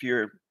again, if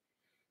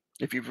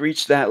you've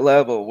reached that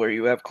level where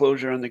you have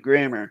closure on the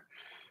grammar,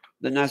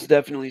 then that's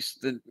definitely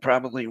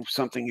probably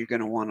something you're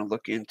going to want to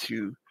look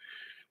into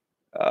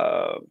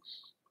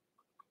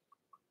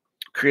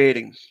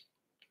creating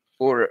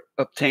or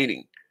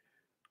obtaining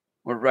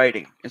or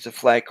writing as a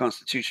flag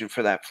Constitution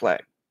for that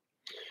flag.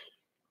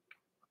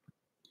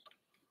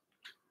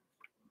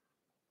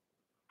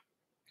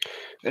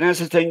 And that's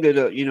the thing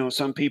that,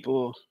 some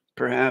people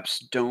perhaps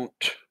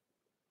don't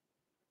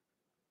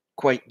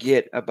quite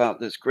get about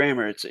this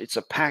grammar. It's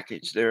a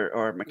package. There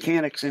are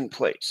mechanics in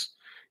place.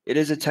 It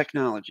is a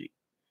technology.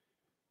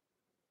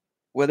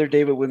 Whether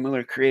David-WYNN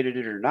Miller created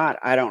it or not,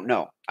 I don't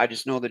know. I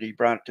just know that he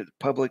brought it to the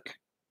public,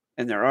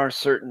 and there are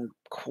certain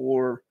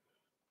core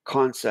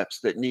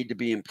concepts that need to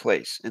be in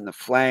place, and the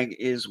flag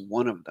is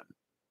one of them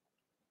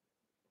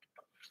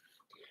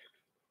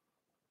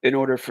in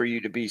order for you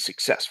to be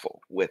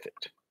successful with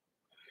it.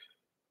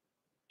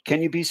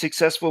 Can you be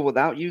successful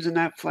without using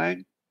that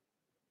flag?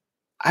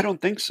 I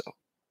don't think so.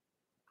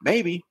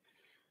 Maybe,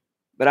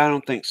 but I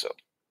don't think so.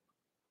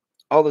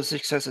 All the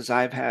successes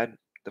I've had,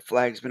 the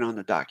flag's been on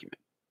the document.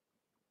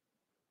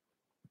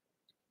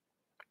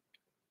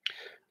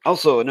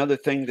 Also, another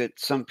thing that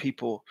some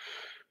people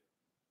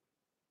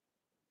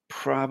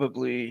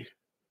probably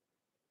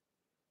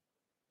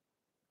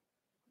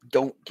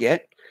don't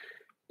get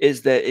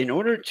is that in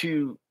order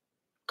to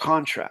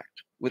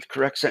contract with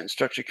correct sentence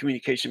structure,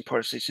 communication,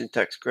 parsing,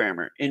 syntax,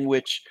 grammar, in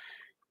which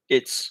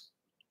it's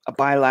a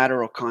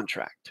bilateral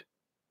contract,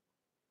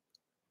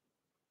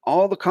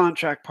 all the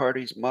contract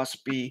parties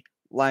must be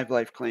live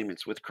life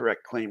claimants with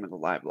correct claim of the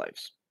live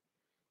lives.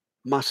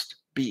 Must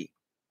be.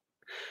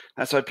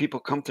 That's why people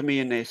come to me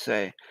and they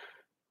say,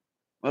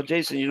 well,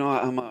 Jason,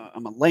 I'm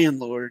a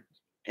landlord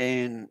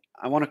and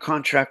I want to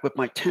contract with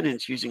my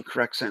tenants using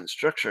correct sentence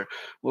structure.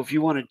 Well, if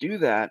you want to do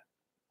that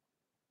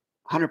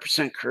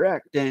 100%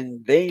 correct,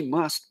 then they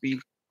must be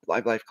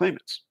live life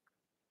claimants.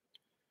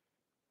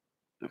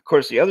 Of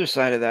course, the other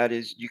side of that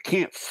is you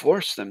can't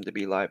force them to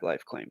be live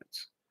life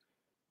claimants.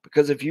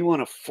 Because if you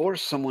want to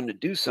force someone to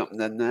do something,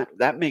 then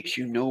that makes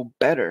you no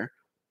better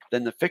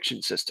than the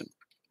fiction system,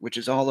 which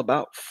is all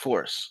about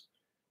force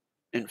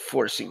and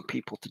forcing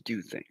people to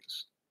do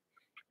things.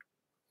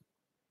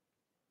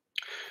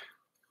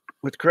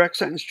 With correct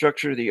sentence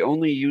structure, the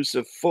only use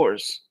of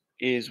force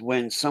is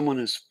when someone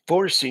is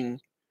forcing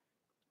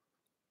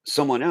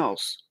someone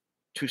else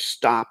to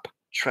stop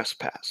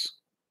trespass.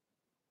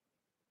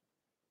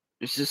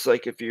 It's just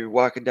like if you're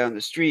walking down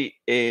the street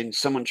and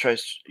someone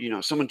tries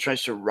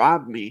to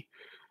rob me,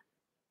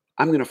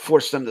 I'm going to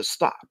force them to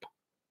stop,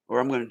 or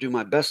I'm going to do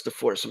my best to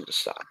force them to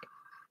stop.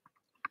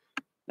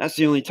 That's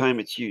the only time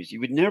it's used. You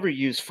would never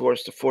use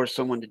force to force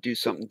someone to do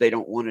something they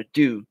don't want to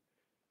do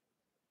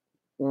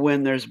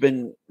when there's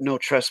been no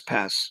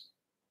trespass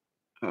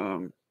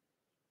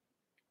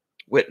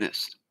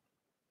witnessed.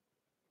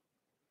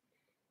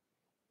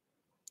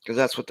 Because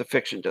that's what the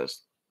fiction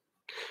does.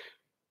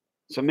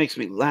 So it makes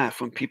me laugh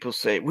when people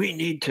say, we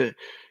need to,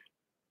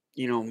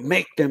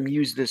 make them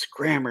use this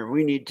grammar.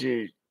 We need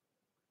to,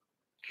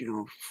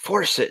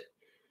 force it.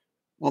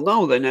 Well,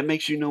 no, then that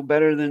makes you no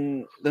better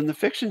than the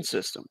fiction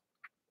system.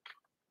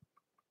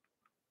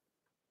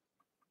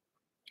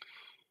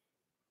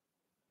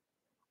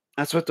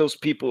 That's what those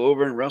people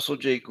over in Russell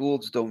J.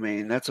 Gould's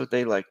domain, that's what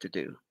they like to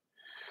do.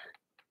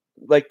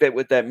 Like that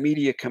with that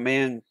media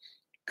command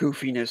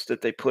goofiness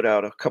that they put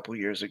out a couple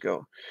years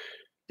ago.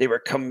 They were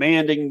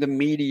commanding the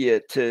media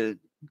to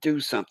do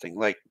something.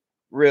 Like,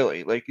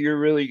 really? Like, you're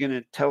really going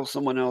to tell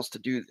someone else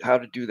how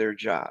to do their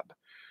job?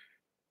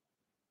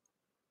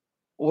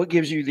 What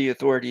gives you the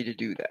authority to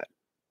do that?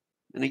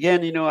 And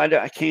again,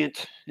 I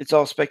can't, it's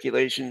all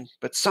speculation,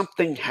 but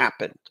something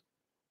happened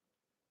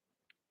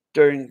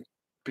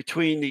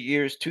between the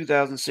years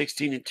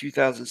 2016 and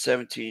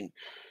 2017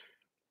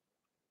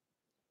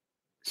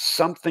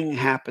 something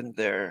happened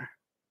there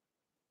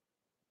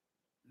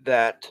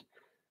that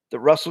the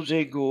Russell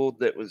J. Gould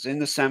that was in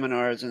the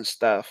seminars and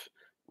stuff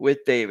with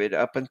David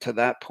up until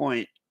that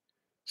point,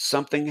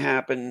 something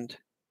happened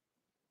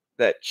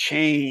that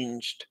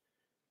changed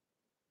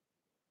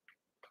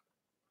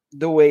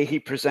the way he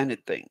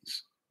presented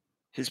things.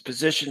 His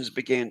positions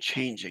began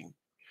changing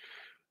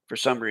for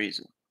some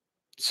reason.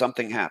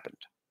 Something happened.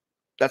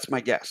 That's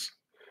my guess.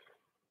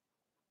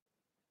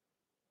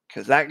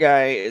 Because that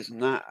guy is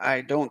not,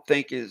 I don't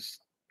think, is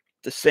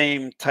the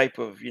same type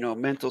of,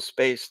 mental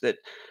space that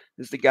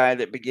is the guy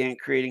that began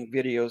creating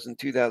videos in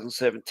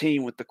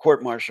 2017 with the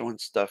court martial and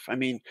stuff. I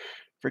mean,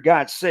 for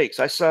God's sakes,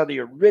 I saw the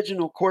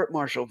original court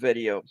martial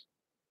video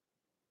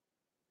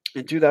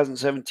in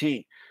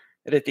 2017.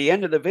 And at the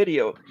end of the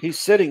video, he's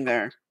sitting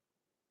there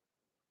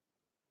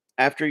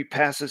after he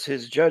passes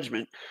his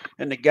judgment.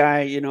 And the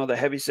guy, the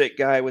heavyset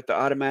guy with the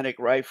automatic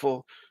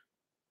rifle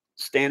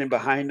standing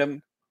behind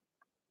him,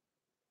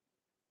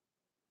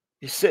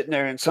 he's sitting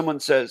there and someone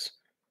says,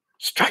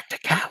 "Strike the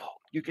gavel."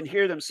 You can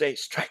hear them say,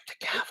 "Strike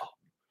the gavel."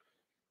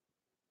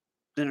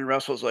 And then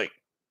Russell's like,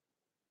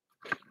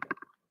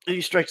 and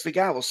he strikes the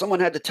gavel. Someone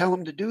had to tell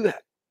him to do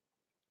that.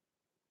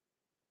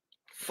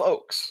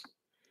 Folks,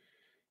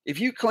 if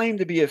you claim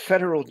to be a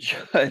federal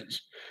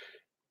judge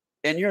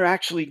and you're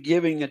actually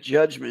giving a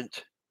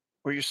judgment,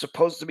 or you're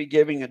supposed to be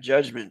giving a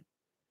judgment,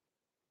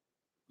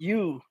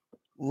 you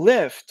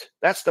lift,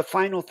 that's the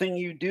final thing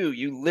you do.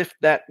 You lift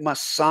that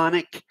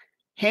Masonic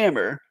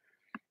hammer,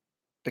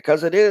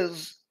 because it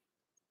is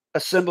a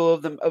symbol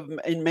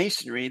in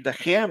Masonry. The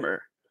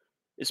hammer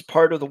is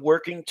part of the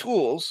working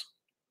tools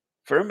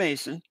for a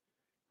Mason,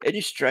 and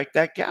you strike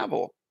that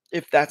gavel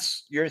if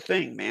that's your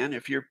thing, man.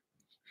 If you're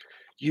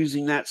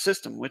using that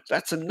system, which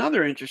that's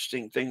another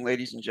interesting thing,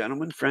 ladies and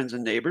gentlemen, friends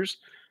and neighbors.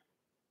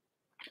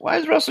 Why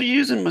is Russell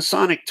using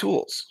Masonic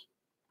tools?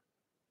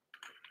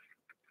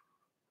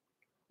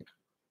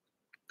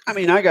 I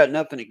mean, I got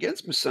nothing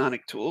against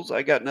Masonic tools.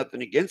 I got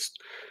nothing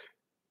against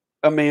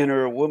a man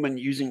or a woman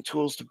using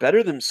tools to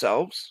better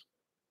themselves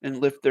and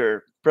lift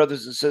their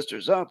brothers and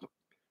sisters up.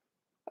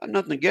 I have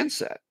nothing against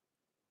that.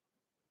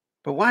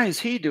 But why is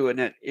he doing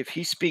it if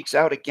he speaks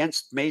out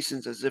against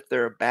Masons as if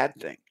they're a bad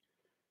thing?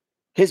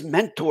 His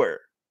mentor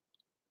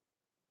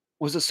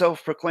was a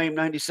self-proclaimed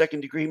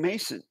 92nd degree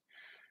Mason.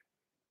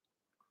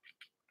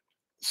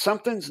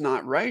 Something's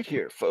not right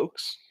here,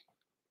 folks.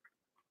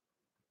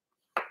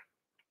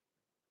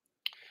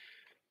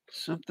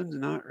 Something's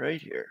not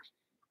right here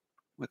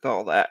with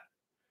all that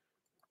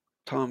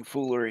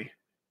tomfoolery.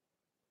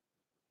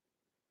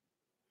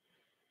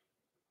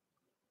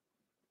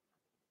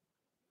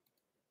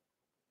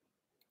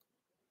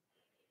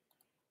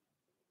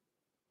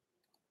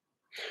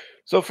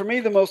 So for me,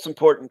 the most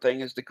important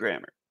thing is the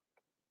grammar.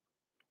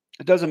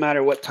 It doesn't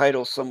matter what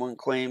title someone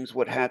claims,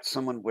 what hat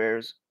someone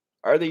wears.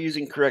 Are they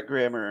using correct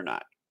grammar or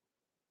not?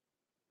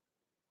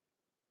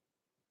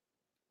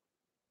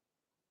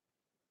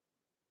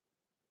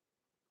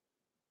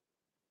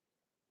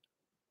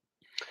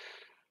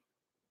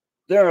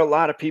 There are a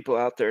lot of people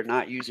out there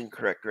not using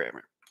correct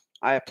grammar.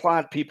 I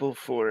applaud people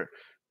for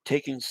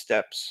taking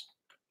steps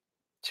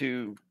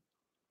to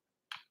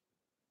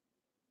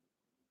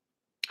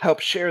help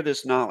share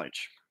this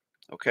knowledge,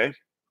 okay?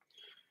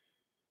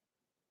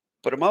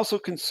 But I'm also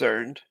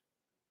concerned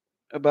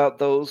about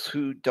those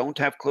who don't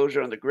have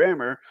closure on the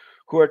grammar,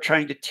 who are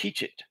trying to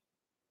teach it.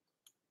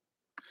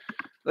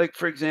 Like,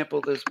 for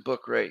example, this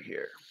book right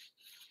here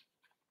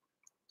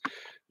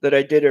that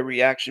I did a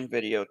reaction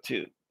video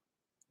to,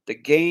 The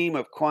Game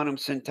of Quantum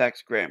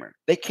Syntax Grammar.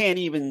 They can't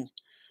even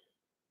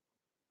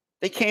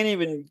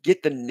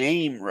get the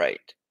name right.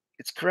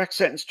 It's correct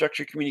sentence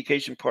structure,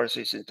 communication, parse,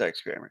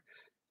 syntax, grammar.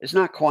 It's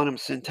not quantum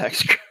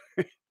syntax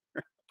grammar.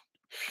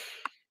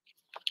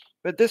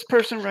 But this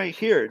person right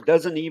here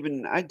doesn't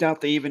even, I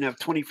doubt they even have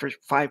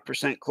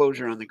 25%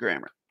 closure on the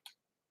grammar.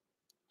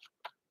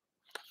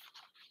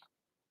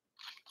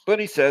 But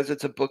he says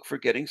it's a book for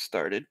getting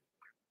started.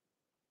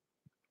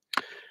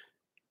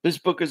 This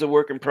book is a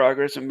work in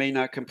progress and may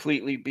not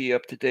completely be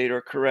up to date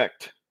or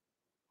correct.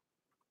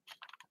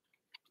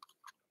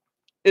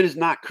 It is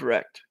not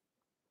correct.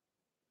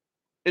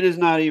 It is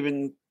not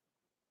even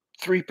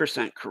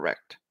 3%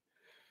 correct.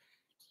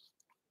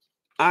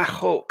 I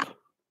hope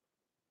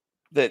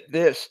that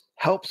this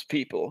helps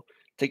people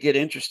to get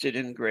interested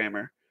in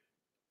grammar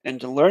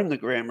and to learn the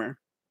grammar.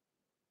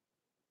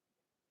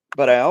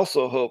 But I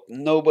also hope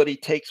nobody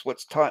takes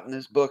what's taught in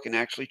this book and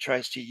actually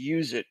tries to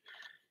use it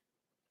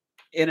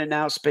in a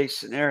now space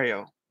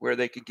scenario where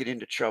they could get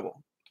into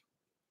trouble,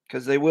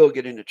 because they will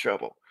get into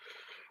trouble.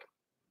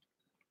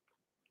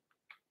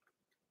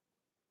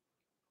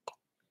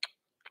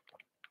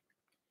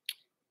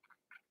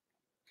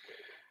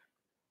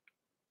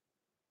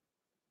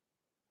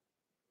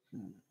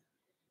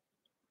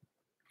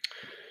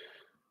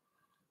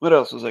 What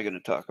else was I going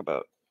to talk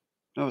about?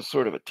 That was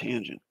sort of a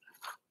tangent.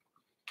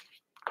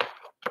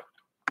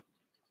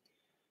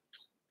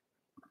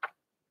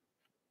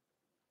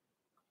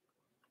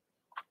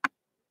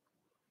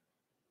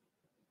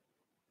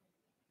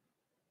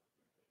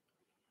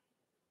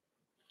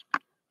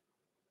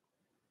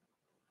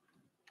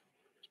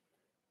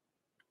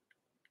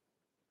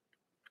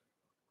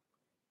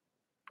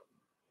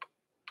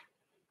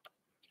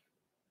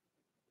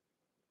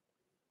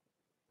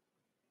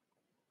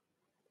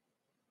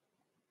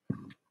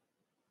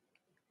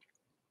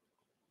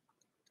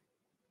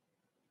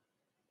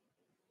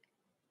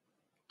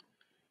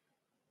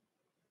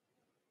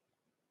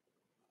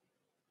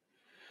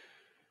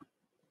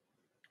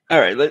 All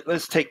right,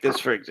 let's take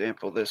this for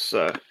example, this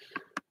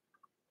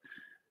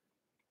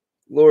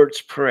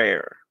Lord's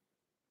Prayer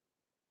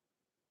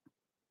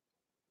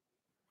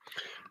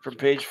from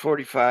page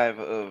 45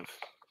 of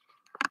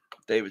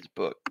David's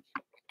book.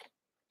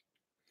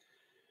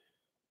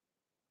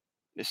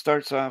 It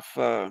starts off,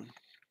 for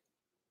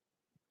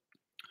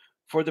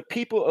the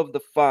people of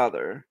the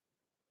Father,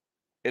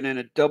 and then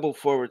a double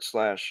forward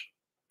slash,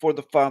 for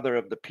the Father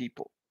of the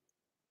people.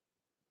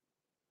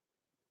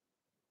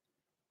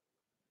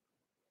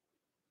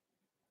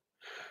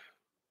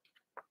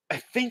 I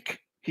think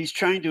he's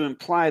trying to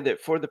imply that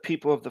for the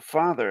people of the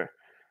Father,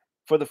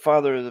 for the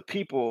Father of the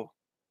people,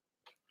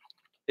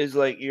 is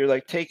like you're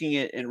like taking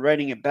it and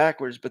writing it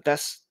backwards, but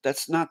that's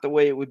not the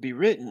way it would be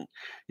written.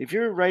 If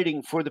you're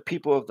writing for the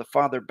people of the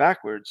Father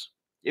backwards,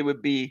 it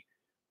would be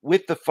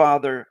with the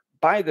Father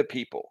by the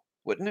people,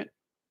 wouldn't it?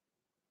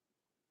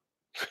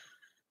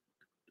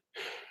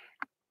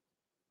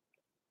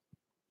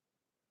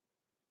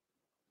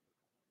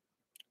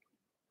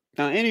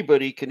 Now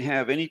anybody can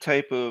have any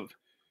type of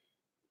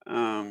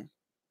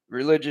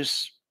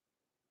religious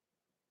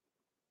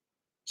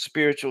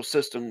spiritual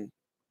system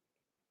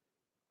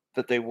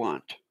that they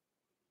want.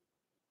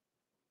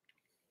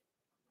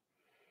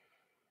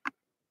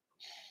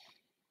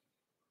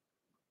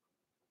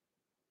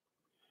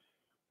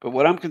 But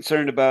what I'm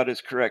concerned about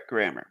is correct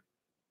grammar.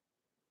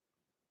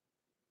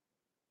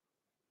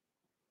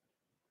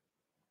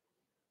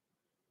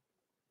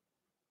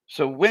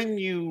 So when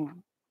you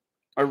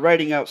are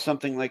writing out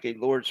something like a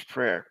Lord's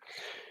Prayer,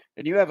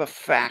 and you have a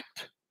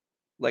fact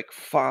like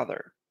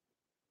Father,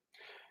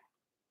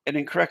 and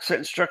in correct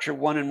sentence structure,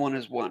 1 and 1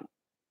 is 1.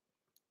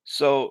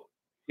 So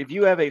if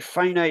you have a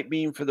finite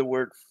mean for the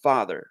word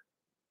Father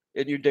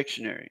in your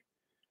dictionary,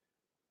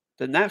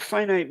 then that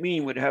finite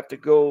mean would have to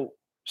go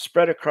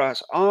spread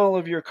across all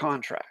of your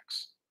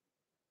contracts.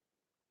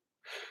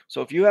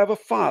 So if you have a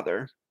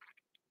Father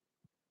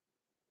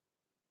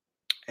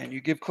and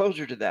you give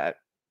closure to that,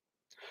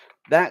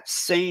 that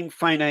same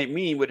finite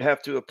mean would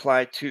have to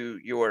apply to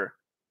your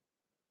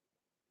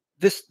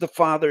the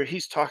Father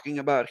he's talking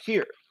about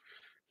here.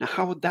 Now,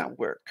 how would that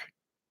work?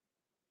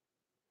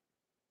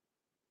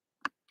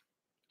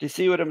 Do you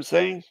see what I'm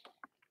saying?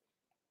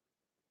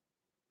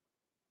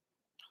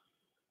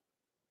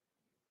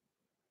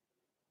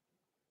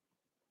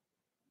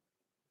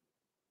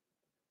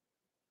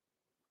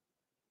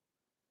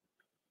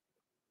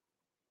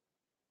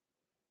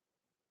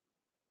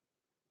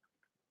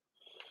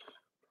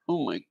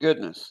 Oh my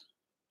goodness.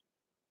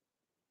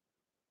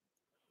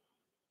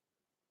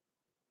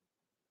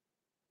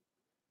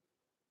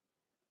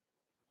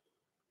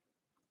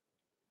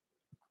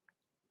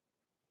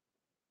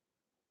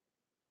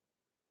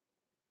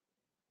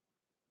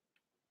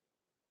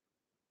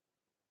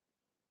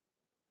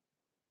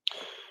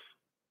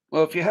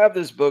 Well, if you have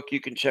this book,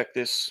 you can check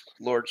this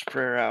Lord's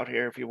Prayer out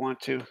here if you want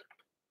to.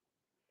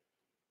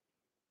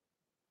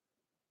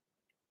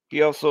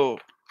 He also,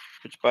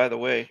 which by the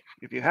way,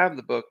 if you have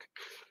the book,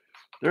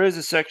 there is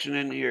a section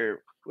in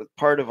here with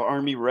part of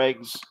Army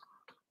Regs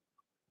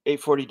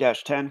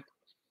 840-10,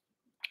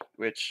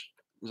 which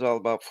is all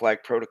about flag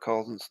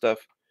protocols and stuff,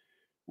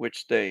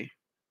 which they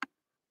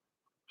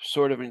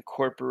sort of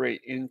incorporate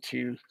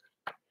into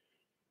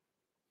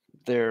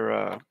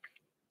their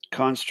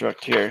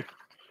construct here.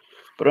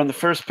 But on the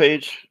first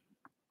page,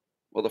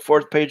 well, the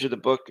fourth page of the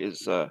book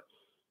is a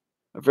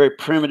very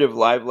primitive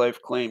live life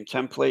claim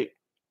template.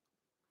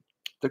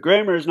 The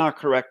grammar is not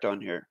correct on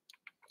here,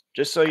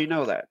 just so you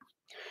know that.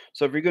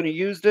 So if you're going to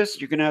use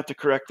this, you're going to have to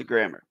correct the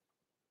grammar.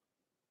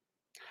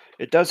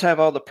 It does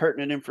have all the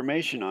pertinent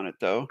information on it,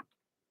 though.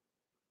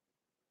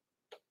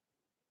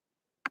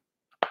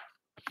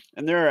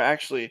 And there are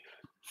actually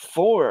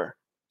 4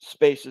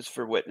 spaces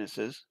for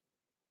witnesses.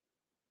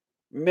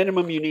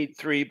 Minimum you need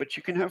 3, but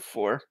you can have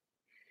 4.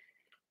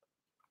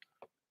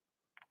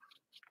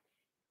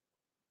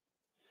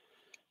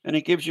 And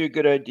it gives you a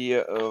good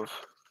idea of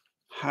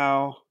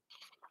how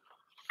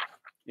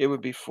it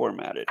would be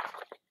formatted.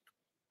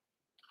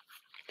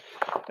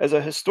 As a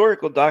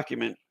historical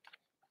document,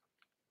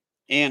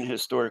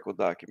 it's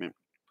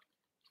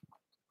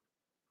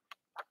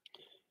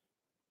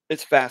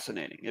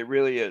fascinating. It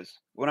really is.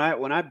 When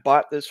I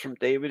bought this from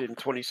David in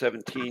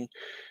 2017,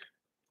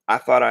 I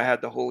thought I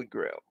had the Holy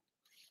Grail.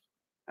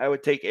 I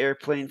would take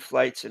airplane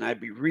flights and I'd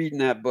be reading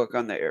that book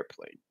on the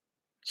airplane,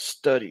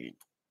 studying.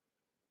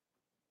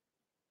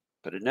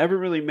 But it never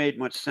really made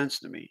much sense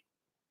to me.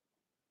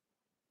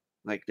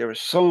 Like there were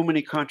so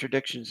many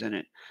contradictions in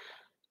it.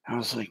 I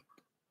was like,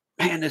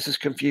 man, this is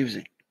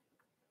confusing.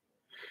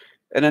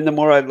 And then the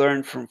more I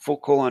learned from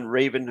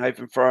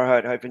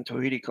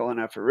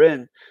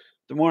full:_Raven-Farhad-Tohidi:_Afarin,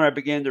 the more I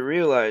began to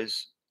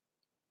realize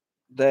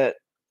that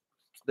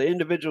the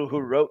individual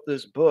who wrote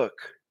this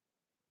book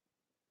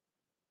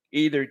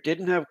either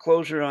didn't have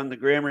closure on the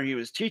grammar he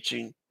was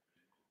teaching,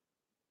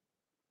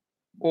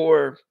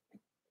 or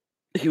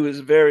he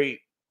was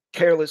very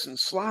careless and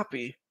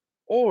sloppy,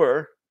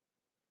 or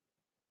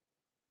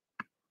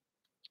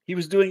he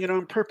was doing it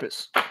on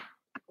purpose.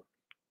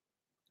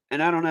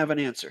 And I don't have an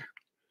answer.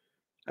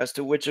 as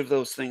to which of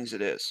those things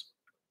it is.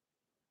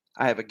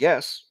 I have a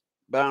guess,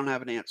 but I don't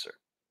have an answer.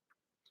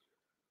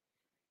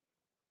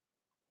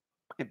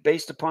 And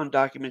based upon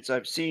documents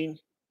I've seen,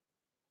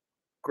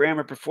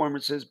 grammar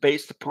performances,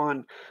 based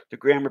upon the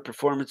grammar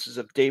performances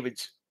of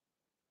David's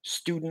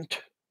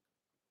student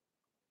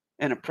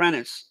and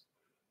apprentice,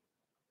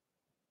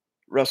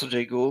 Russell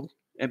J. Gould,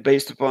 and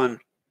based upon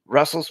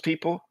Russell's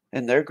people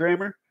and their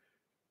grammar,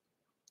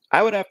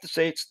 I would have to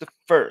say it's the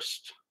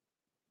first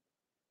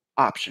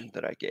option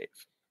that I gave.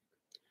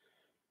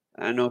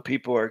 I know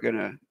people are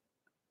gonna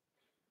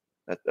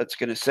that's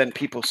gonna send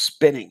people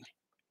spinning,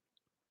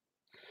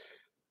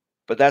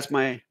 but that's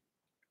my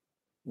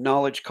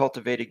knowledge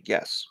cultivated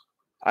guess.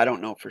 I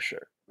don't know for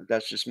sure. But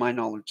that's just my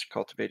knowledge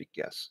cultivated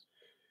guess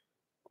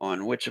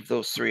on which of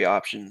those three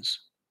options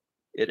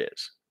it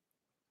is.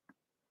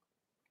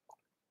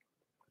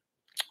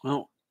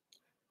 Well,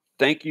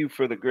 thank you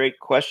for the great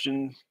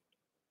question,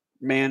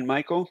 man,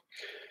 Michael.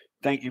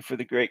 Thank you for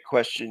the great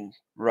question,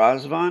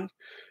 Razvan.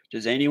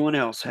 Does anyone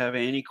else have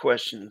any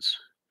questions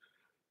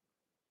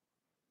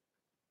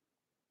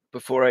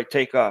before I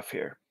take off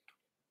here?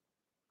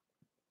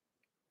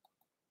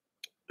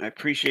 I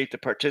appreciate the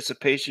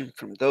participation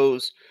from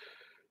those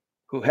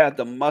who had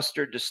the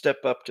mustard to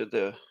step up to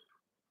the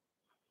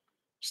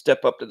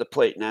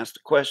plate and ask the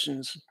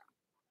questions.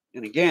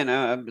 And again,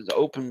 I'm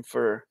open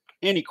for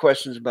any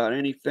questions about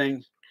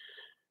anything.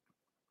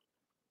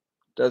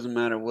 Doesn't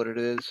matter what it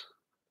is.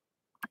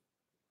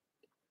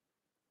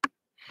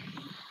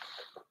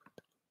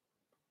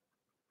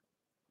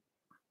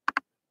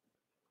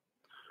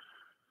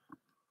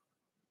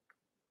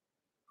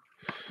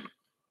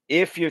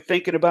 If you're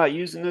thinking about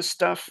using this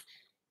stuff,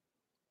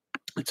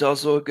 it's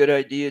also a good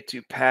idea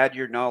to pad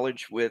your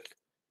knowledge with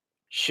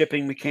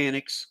shipping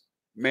mechanics,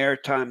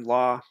 maritime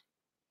law,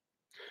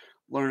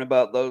 learn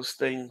about those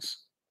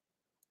things.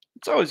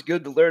 It's always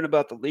good to learn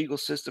about the legal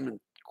system and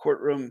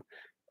courtroom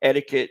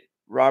etiquette,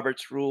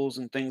 Robert's rules,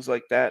 and things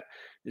like that.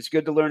 It's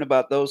good to learn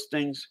about those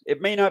things.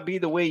 It may not be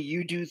the way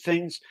you do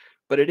things,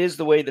 but it is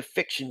the way the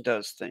fiction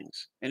does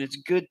things. And it's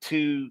good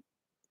to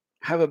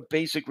have a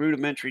basic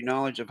rudimentary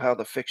knowledge of how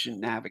the fiction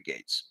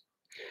navigates.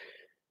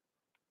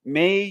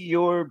 May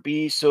you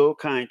be so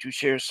kind to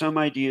share some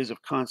ideas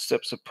of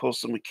concepts of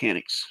postal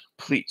mechanics,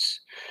 please.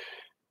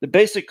 The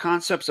basic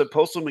concepts of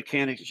postal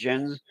mechanics,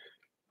 Jens,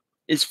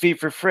 is fee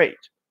for freight.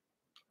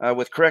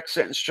 With correct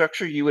sentence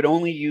structure, you would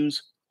only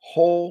use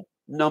whole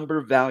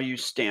number value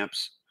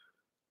stamps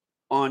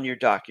on your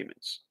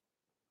documents.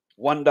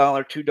 $1,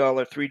 $2,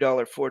 $3,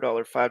 $4,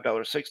 $5,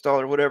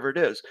 $6, whatever it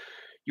is.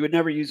 You would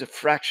never use a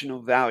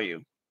fractional value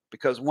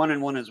because 1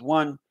 and 1 is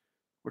 1.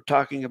 We're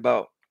talking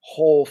about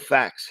whole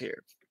facts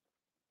here.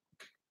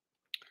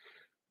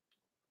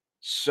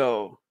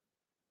 So,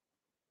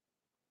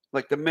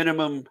 like the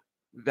minimum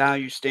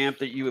value stamp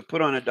that you would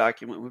put on a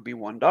document would be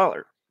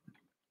 $1.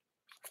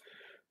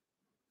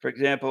 For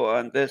example,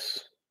 on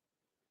this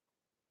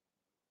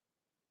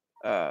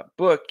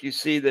book, you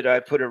see that I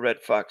put a red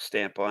fox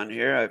stamp on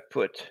here. I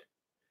put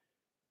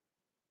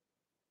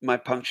my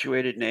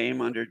punctuated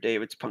name under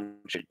David's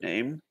punctuated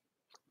name,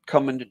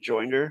 coming to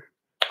joiner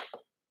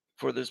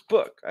for this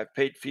book. I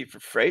paid fee for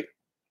freight,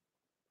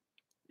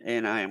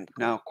 and I am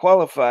now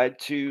qualified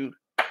to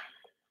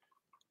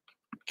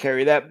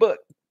carry that book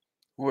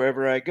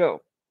wherever I go.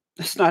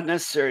 It's not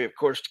necessary, of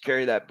course, to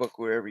carry that book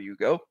wherever you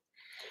go.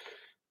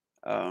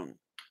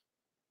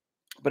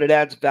 But it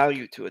adds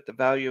value to it. The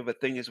value of a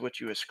thing is what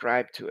you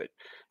ascribe to it.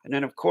 And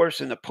then, of course,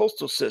 in the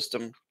postal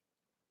system,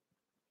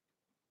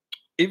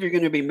 if you're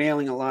going to be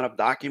mailing a lot of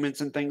documents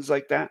and things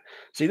like that,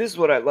 see, this is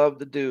what I love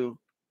to do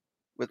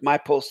with my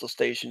postal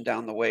station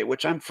down the way,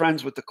 which I'm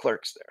friends with the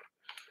clerks there,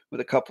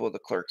 with a couple of the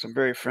clerks. I'm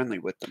very friendly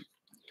with them.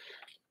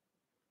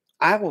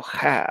 I will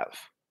have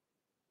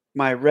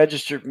my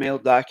registered mail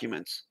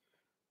documents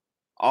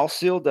all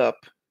sealed up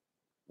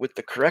with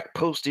the correct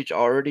postage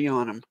already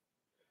on them,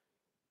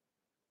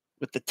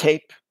 with the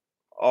tape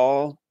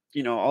all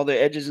the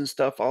edges and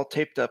stuff all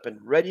taped up and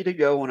ready to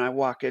go when I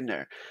walk in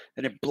there.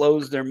 And it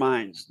blows their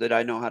minds that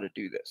I know how to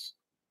do this.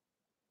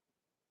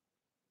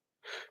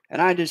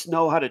 And I just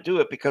know how to do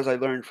it because I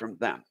learned from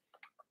them.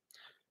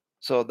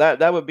 So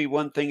that would be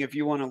one thing. If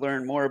you want to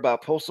learn more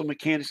about postal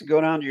mechanics, go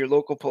down to your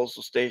local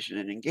postal station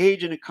and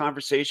engage in a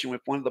conversation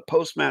with one of the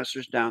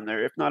postmasters down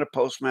there. If not a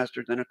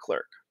postmaster, then a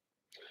clerk,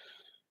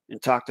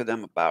 and talk to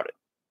them about it.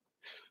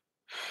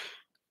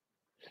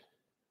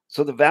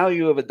 So the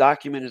value of a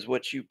document is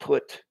what you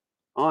put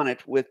on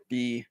it with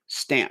the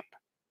stamp.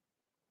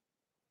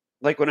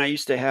 Like when I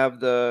used to have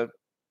the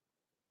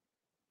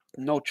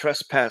no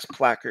trespass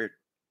placard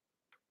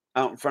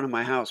out in front of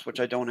my house,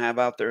 which I don't have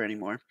out there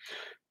anymore.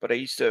 But I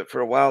used to,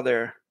 for a while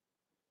there,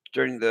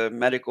 during the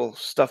medical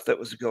stuff that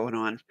was going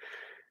on,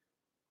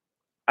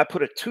 I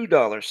put a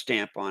 $2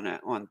 stamp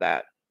on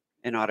that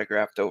and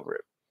autographed over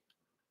it.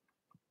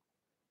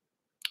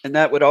 And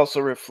that would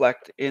also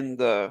reflect in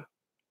the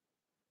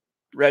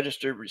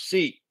registered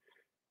receipt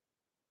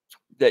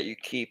that you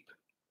keep,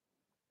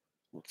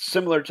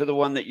 similar to the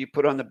one that you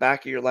put on the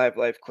back of your live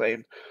life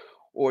claim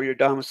or your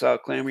domicile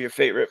claim or your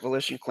favorite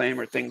volition claim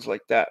or things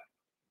like that.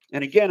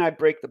 And again, I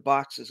break the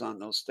boxes on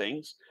those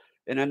things.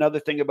 And another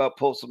thing about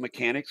postal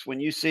mechanics, when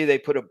you see they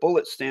put a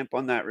bullet stamp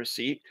on that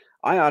receipt,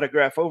 I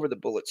autograph over the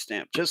bullet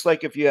stamp. Just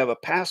like if you have a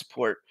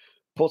passport,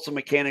 postal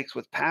mechanics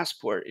with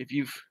passport, if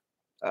you've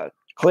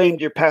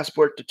claimed your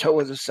passport to tow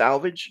as a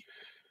salvage,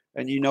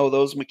 and you know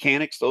those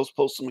mechanics, those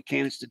postal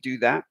mechanics to do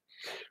that,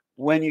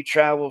 when you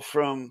travel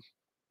from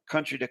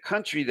country to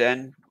country,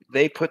 then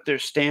they put their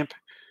stamp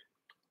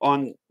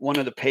on one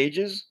of the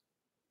pages,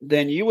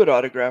 then you would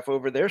autograph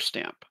over their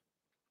stamp.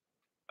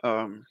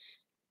 But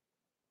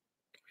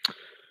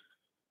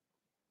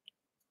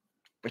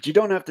you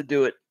don't have to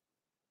do it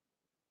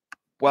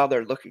while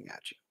they're looking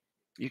at you.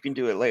 You can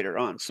do it later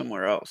on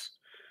somewhere else.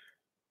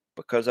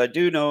 Because I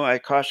do know, I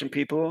caution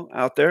people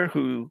out there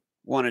who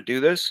want to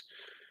do this.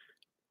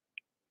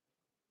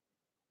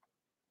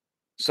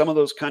 Some of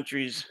those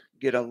countries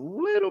get a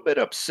little bit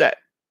upset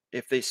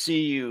if they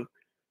see you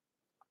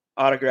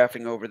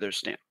autographing over their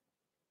stamp,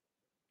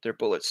 their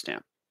bullet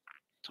stamp.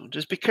 So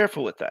just be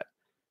careful with that.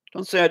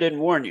 Don't say I didn't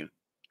warn you.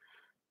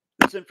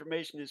 This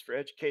information is for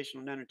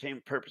educational and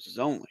entertainment purposes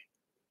only.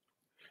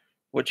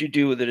 What you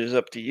do with it is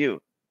up to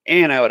you.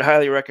 And I would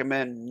highly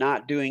recommend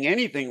not doing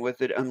anything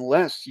with it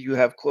unless you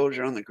have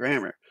closure on the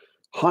grammar.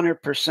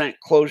 100%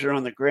 closure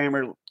on the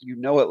grammar. You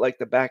know it like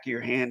the back of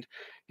your hand,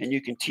 and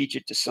you can teach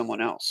it to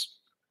someone else.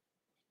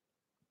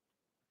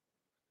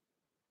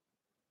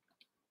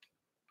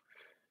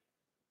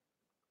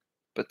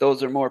 But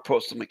those are more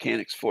postal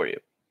mechanics for you.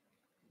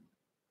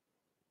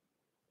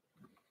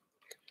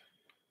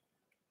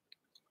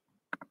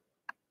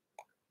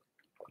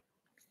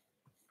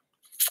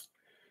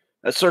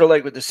 That's sort of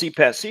like what the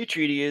CPAS-C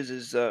treaty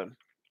is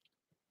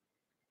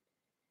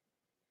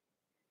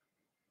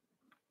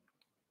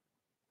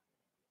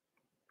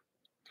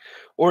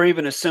or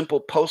even a simple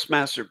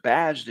postmaster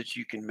badge that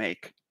you can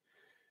make.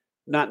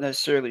 Not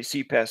necessarily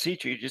CPAS-C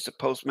treaty, just a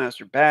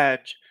postmaster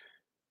badge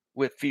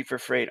with fee for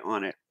freight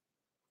on it.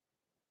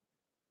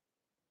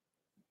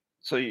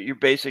 So you're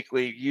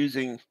basically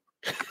using,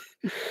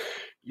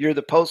 you're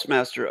the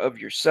postmaster of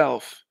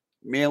yourself,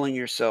 mailing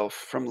yourself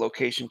from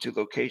location to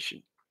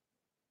location.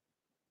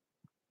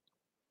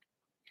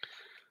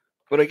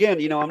 But again,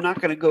 I'm not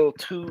going to go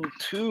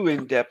too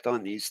in depth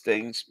on these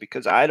things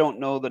because I don't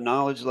know the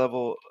knowledge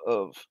level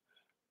of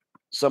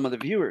some of the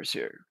viewers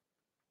here.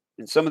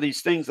 And some of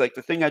these things, like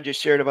the thing I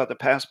just shared about the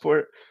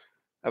passport,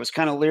 I was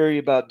kind of leery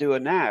about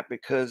doing that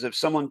because if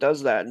someone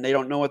does that and they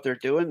don't know what they're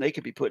doing, they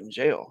could be put in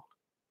jail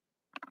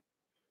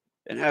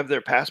and have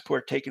their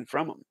passport taken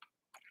from them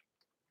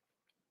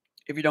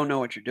if you don't know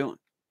what you're doing.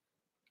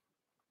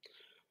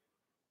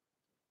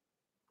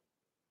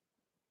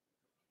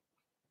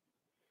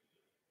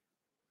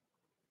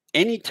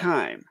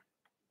 Anytime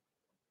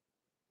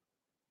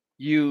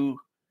you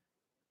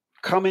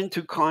come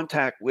into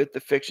contact with the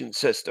fiction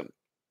system,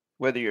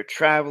 whether you're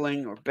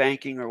traveling or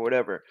banking or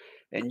whatever,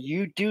 and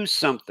you do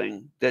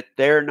something that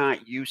they're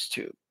not used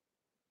to,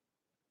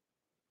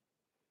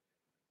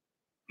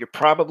 you're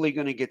probably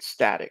going to get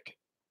static.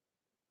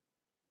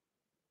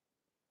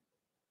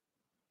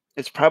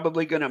 It's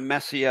probably going to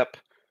mess you up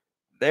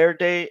their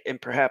day and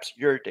perhaps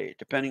your day,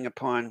 depending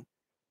upon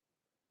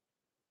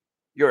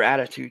your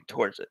attitude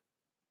towards it.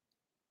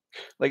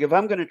 Like if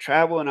I'm going to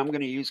travel and I'm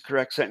going to use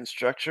correct sentence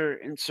structure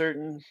in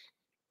certain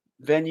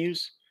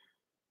venues,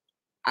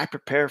 I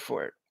prepare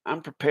for it.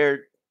 I'm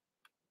prepared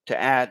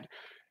to add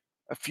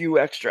a few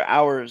extra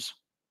hours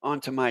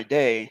onto my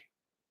day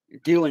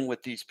dealing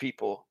with these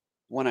people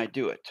when I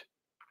do it.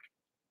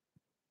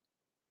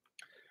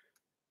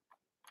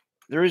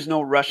 There is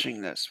no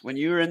rushing this. When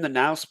you're in the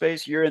now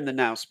space, you're in the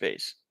now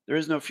space. There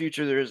is no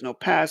future, there is no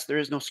past, there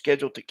is no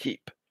schedule to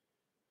keep.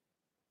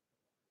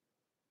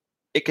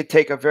 It could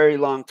take a very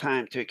long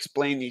time to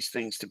explain these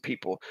things to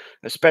people,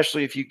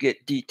 especially if you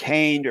get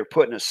detained or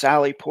put in a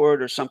sally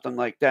port or something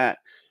like that,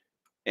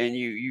 and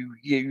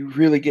you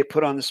really get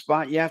put on the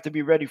spot. You have to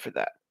be ready for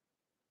that.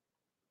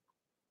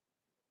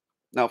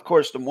 Now, of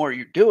course, the more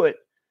you do it,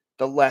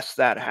 the less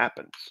that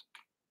happens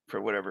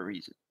for whatever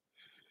reason.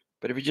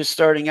 But if you're just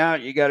starting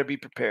out, you got to be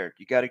prepared.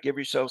 You got to give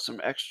yourself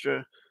some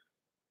extra,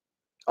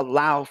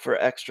 allow for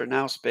extra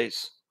now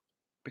space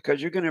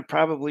because you're going to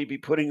probably be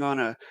putting on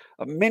a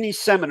mini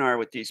seminar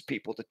with these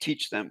people to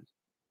teach them.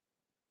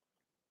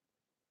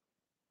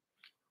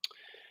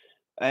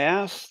 I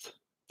asked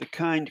the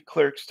kind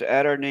clerks to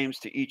add our names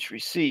to each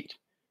receipt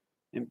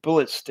and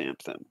bullet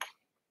stamp them.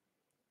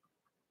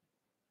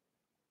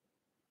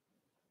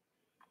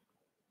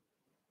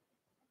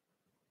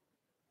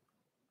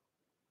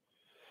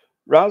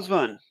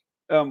 Razvan,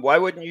 why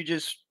wouldn't you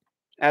just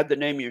add the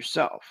name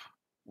yourself?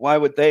 Why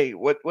would they?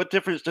 What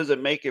difference does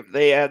it make if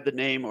they add the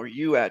name or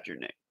you add your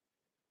name?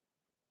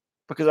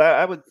 Because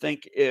I would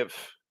think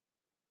if,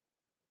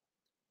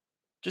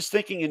 just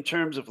thinking in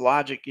terms of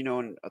logic,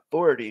 and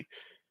authority,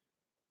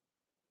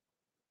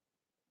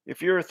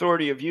 if you're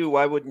authority of you,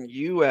 why wouldn't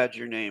you add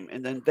your name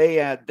and then they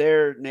add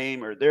their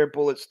name or their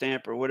bullet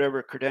stamp or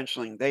whatever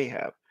credentialing they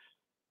have?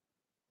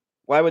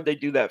 Why would they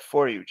do that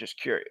for you? Just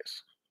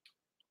curious.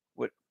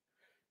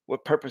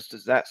 What purpose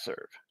does that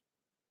serve?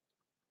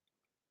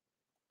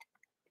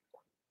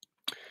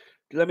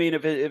 Because I mean,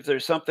 if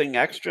there's something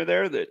extra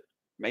there that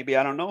maybe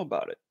I don't know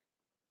about it.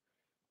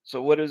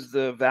 So what is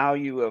the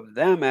value of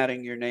them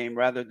adding your name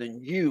rather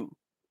than you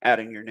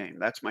adding your name?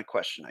 That's my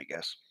question, I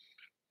guess.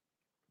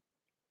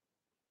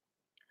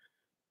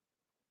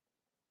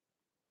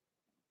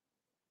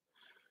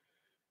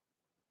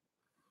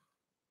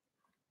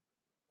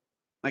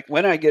 Like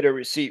when I get a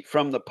receipt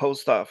from the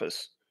post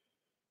office,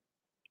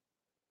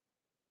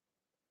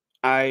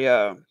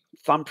 I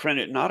thumbprint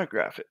it and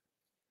autograph it,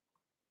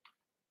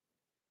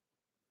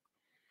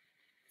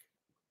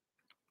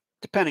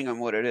 depending on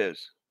what it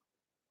is.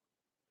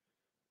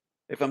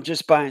 If I'm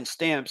just buying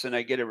stamps and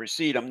I get a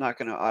receipt, I'm not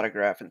going to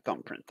autograph and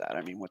thumbprint that.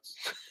 I mean, what's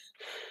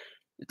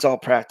it's all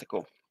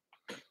practical.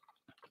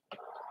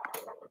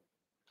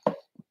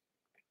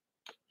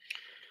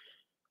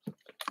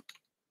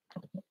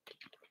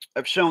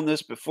 I've shown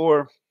this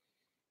before.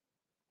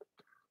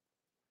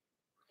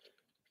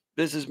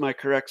 This is my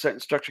correct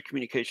sentence structure,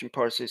 communication,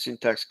 parse,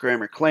 syntax,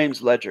 grammar,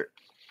 claims ledger.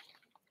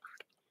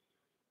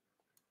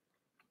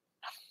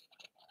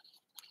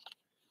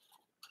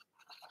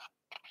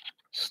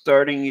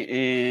 Starting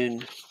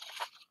in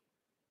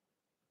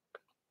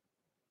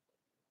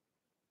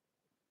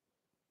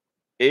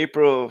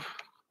April,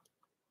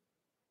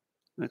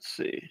 let's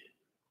see.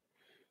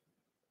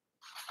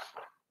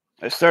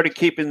 I started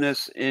keeping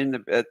this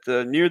in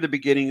near the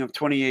beginning of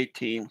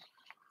 2018.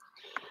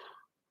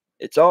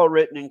 It's all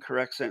written in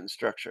correct sentence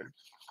structure.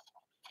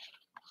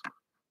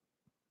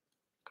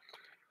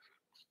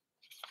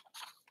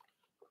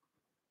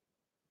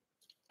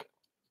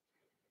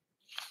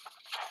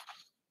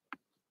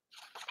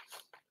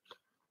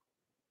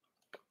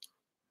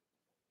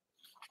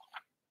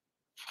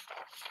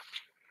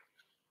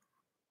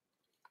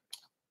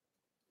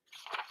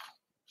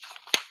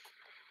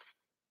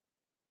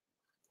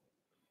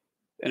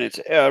 And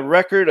it's a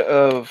record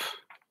of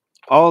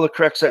all the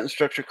correct sentence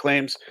structure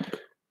claims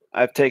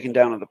I've taken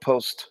down to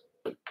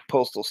the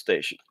postal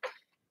station.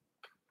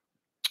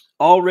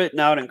 All written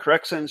out in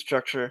correct sentence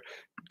structure,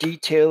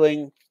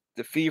 detailing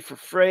the fee for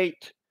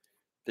freight,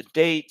 the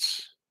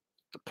dates,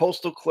 the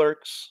postal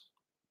clerks,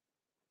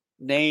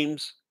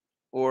 names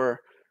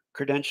or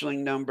credentialing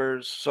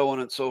numbers, so on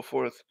and so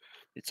forth.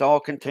 It's all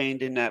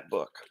contained in that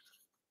book,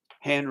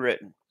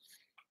 handwritten.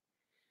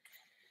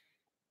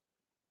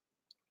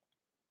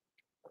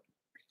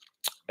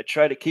 I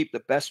try to keep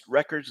the best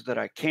records that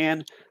I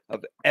can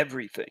of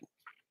everything.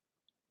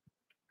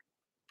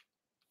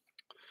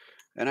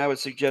 And I would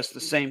suggest the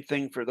same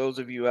thing for those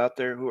of you out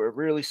there who are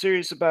really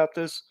serious about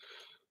this.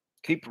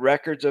 Keep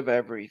records of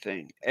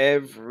everything,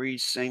 every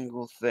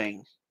single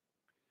thing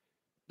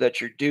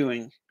that you're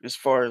doing as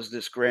far as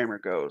this grammar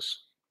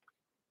goes.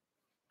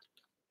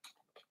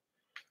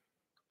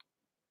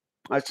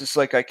 It's just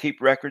like I keep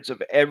records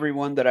of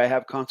everyone that I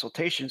have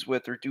consultations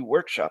with or do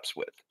workshops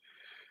with.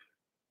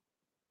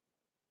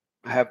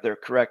 I have their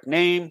correct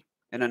name,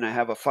 and then I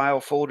have a file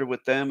folder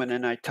with them, and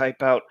then I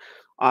type out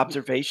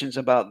observations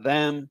about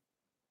them,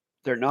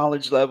 their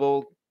knowledge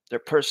level, their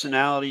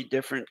personality,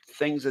 different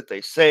things that they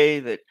say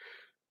that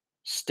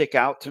stick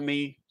out to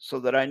me so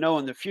that I know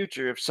in the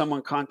future if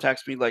someone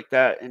contacts me like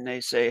that and they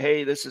say,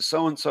 "Hey, this is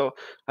so and so,"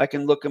 I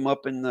can look them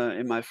up in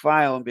my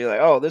file and be like,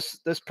 "Oh, this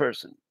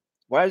person.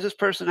 Why is this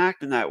person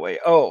acting that way?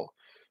 Oh,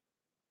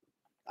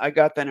 I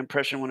got that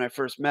impression when I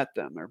first met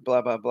them," or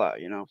blah blah blah,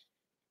 you know.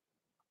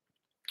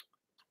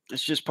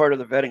 It's just part of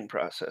the vetting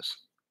process.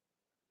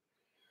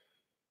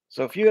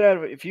 So if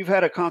you've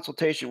had a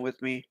consultation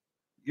with me,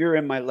 you're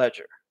in my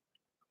ledger.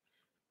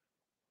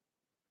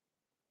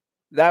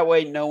 That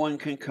way no one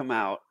can come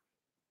out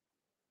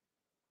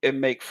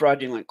and make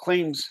fraudulent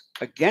claims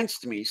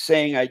against me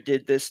saying I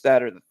did this,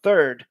 that, or the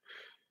third.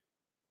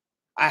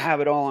 I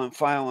have it all on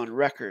file on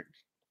record,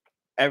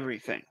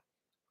 everything.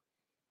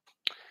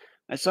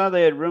 I saw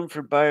they had room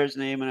for buyer's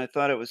name and I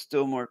thought it was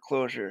still more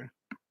closure.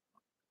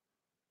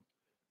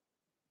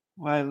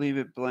 Why leave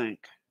it blank?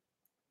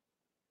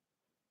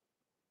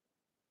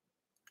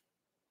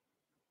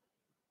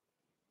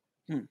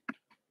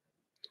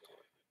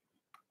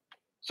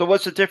 So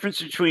what's the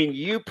difference between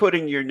you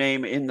putting your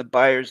name in the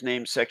buyer's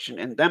name section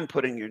and them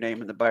putting your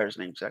name in the buyer's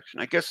name section?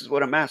 I guess is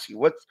what I'm asking.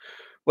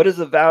 What is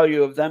the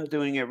value of them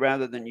doing it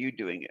rather than you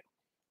doing it?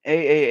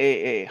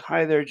 A.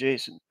 Hi there,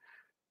 Jason.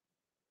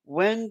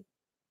 When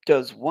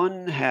does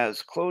one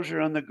has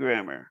closure on the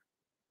grammar?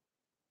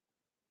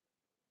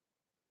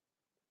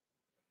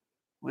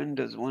 When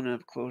does one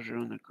have closure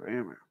on the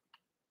grammar?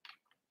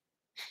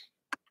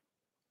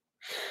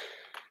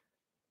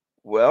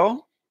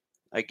 Well,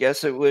 I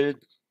guess it would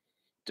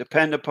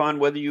depend upon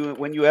when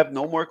you have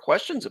no more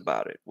questions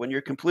about it. When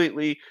you're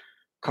completely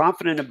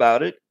confident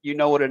about it, you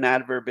know what an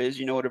adverb is,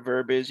 you know what a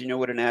verb is, you know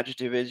what an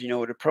adjective is, you know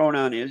what a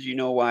pronoun is, you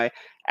know why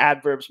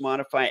adverbs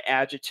modify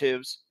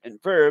adjectives and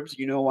verbs,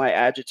 you know why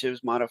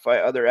adjectives modify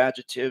other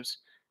adjectives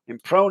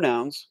and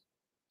pronouns,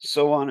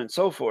 so on and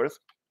so forth.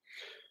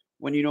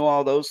 When you know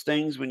all those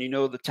things, when you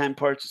know the 10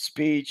 parts of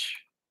speech,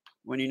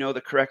 when you know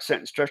the correct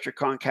sentence structure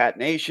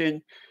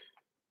concatenation,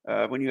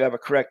 when you have a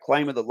correct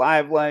claim of the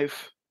live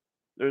life.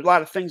 There's a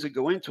lot of things that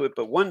go into it,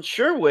 but one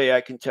sure way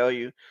I can tell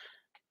you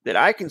that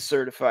I can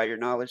certify your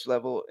knowledge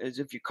level is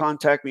if you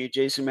contact me at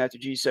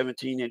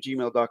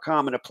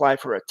jasonmatthewg17@gmail.com and apply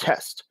for a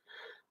test.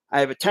 I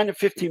have a 10 to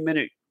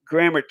 15-minute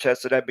grammar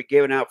test that I've been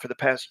giving out for the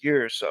past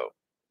year or so.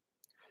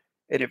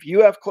 And if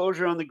you have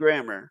closure on the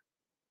grammar,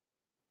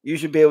 you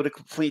should be able to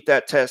complete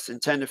that test in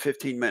 10 to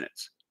 15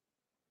 minutes.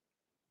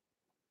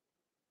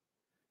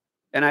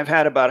 And I've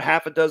had about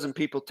half a dozen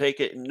people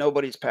take it and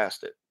nobody's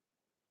passed it.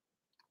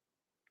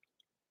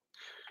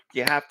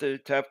 You have to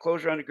have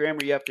closure on the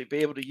grammar, you have to be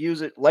able to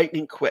use it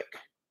lightning quick.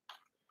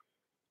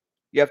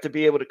 You have to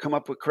be able to come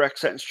up with correct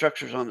sentence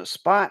structures on the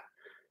spot.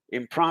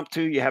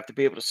 Impromptu, you have to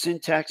be able to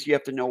syntax. You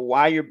have to know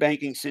why you're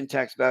banking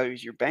syntax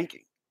values you're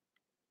banking.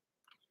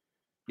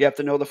 You have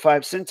to know the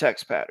 5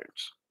 syntax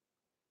patterns.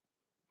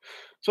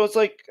 So it's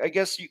like, I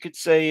guess you could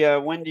say,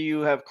 when do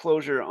you have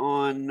closure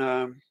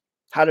on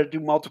how to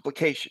do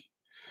multiplication?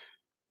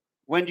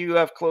 When do you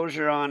have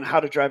closure on how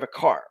to drive a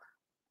car?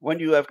 When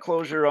do you have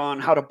closure on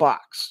how to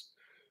box?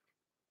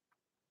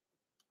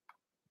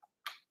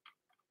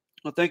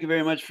 Well, thank you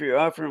very much for your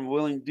offer. I'm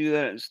willing to do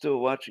that and still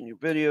watching your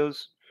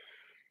videos.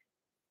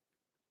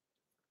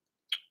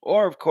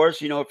 Or, of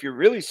course, if you're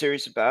really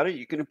serious about it,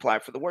 you can apply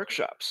for the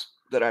workshops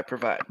that I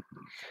provide.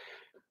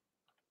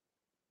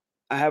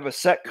 I have a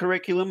set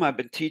curriculum I've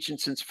been teaching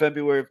since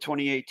February of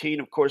 2018.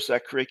 Of course,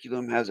 that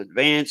curriculum has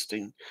advanced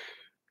and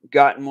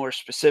gotten more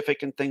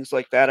specific and things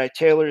like that. I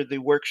tailor the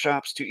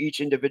workshops to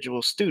each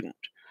individual student.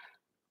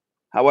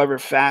 However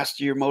fast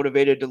you're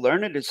motivated to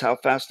learn it is how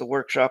fast the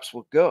workshops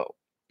will go.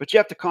 But you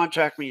have to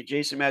contact me at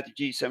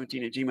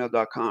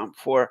jasonmatthewg17@gmail.com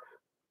for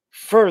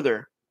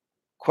further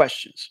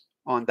questions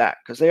on that,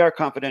 because they are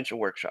confidential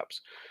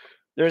workshops.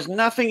 There's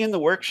nothing in the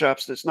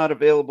workshops that's not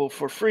available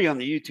for free on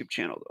the YouTube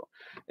channel, though.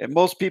 And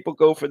most people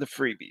go for the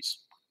freebies.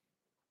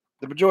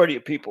 The majority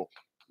of people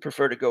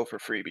prefer to go for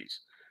freebies.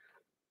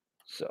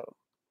 So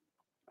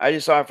I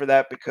just offer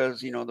that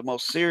because, the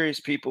most serious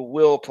people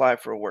will apply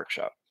for a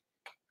workshop.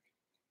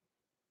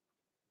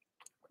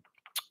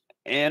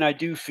 And I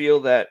do feel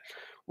that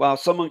while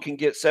someone can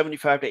get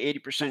 75 to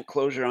 80%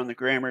 closure on the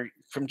grammar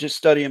from just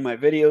studying my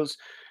videos,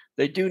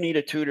 they do need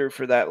a tutor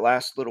for that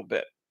last little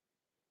bit.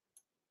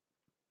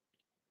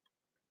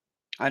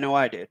 I know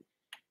I did.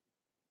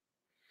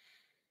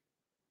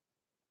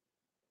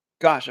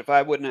 Gosh, if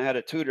I wouldn't have had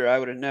a tutor, I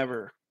would have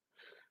never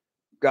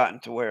gotten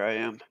to where I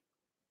am.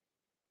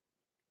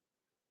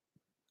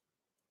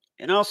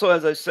 And also,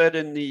 as I said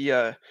in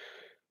the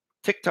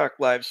TikTok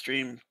live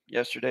stream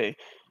yesterday,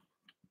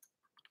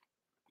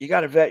 you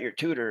got to vet your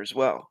tutor as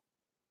well.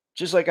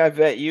 Just like I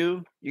vet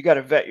you, you got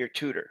to vet your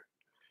tutor.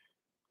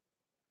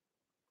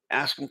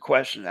 Ask them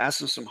questions, ask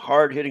them some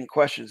hard-hitting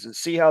questions and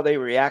see how they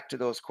react to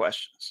those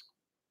questions.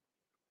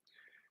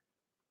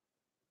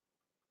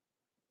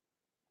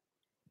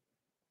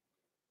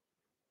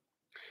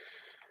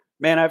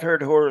 Man, I've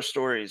heard horror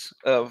stories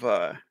of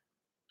I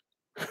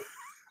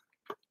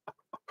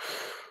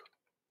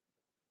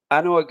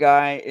know a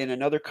guy in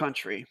another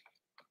country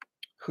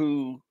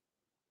who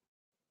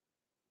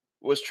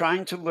was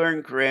trying to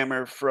learn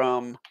grammar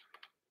from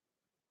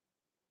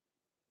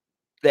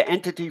the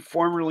entity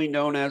formerly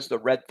known as the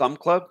Red Thumb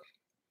Club.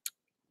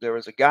 There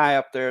was a guy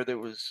up there that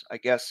was, I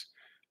guess,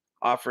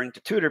 offering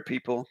to tutor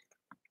people.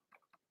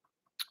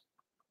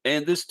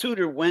 And this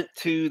tutor went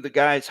to the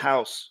guy's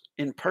house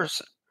in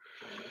person.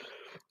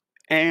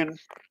 And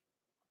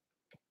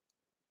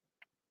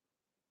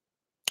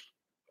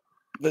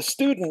the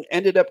student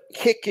ended up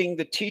kicking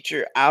the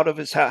teacher out of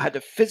his house, had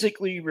to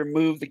physically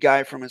remove the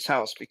guy from his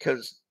house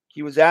because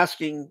he was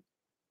asking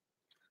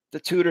the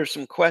tutor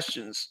some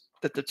questions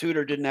that the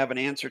tutor didn't have an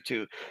answer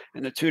to.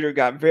 And the tutor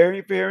got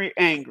very, very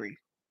angry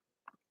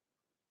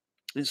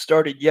and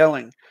started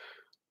yelling,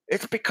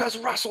 "It's because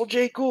Russell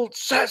J. Gould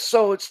says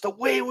so. It's the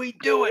way we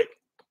do it."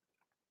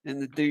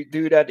 And the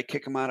dude had to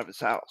kick him out of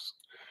his house.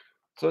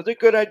 So it's a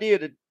good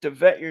idea to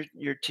vet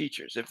your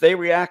teachers. If they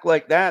react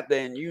like that,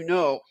 then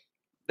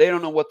they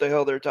don't know what the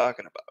hell they're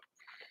talking about.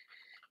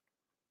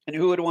 And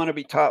who would want to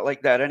be taught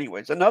like that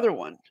anyways? Another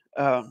one.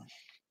 I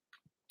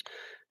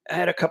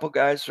had a couple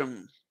guys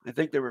from, I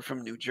think they were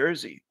from New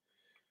Jersey,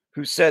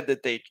 who said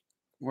that they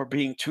were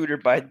being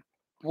tutored by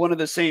one of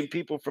the same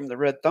people from the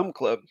Red Thumb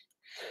Club.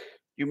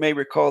 You may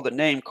recall the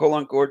name,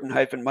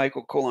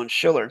 Gordon-Michael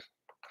Schiller.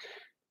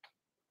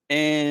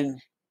 And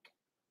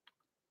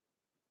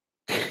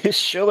this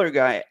Schiller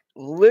guy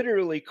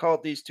literally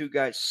called these two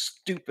guys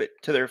stupid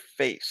to their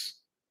face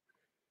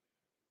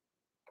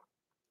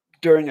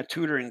during a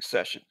tutoring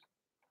session.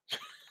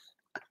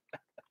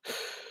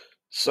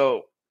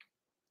 So,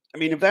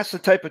 if that's the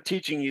type of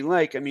teaching you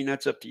like,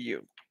 that's up to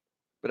you.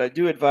 But I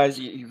do advise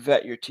you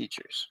vet your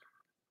teachers.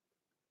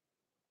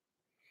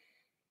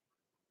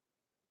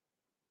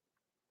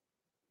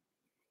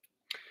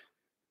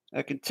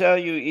 I can tell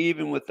you,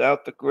 even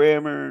without the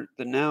grammar,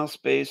 the now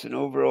space and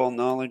overall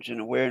knowledge and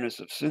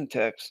awareness of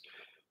syntax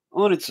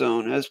on its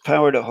own has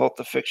power to halt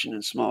the fiction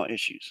in small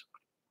issues.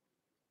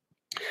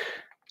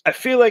 I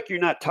feel like you're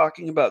not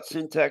talking about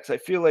syntax. I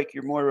feel like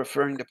you're more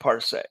referring to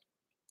parse.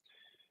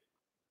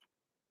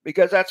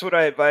 Because that's what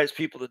I advise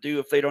people to do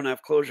if they don't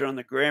have closure on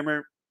the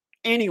grammar.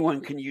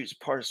 Anyone can use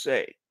parse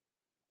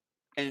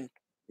and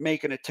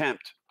make an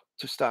attempt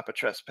to stop a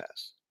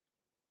trespass.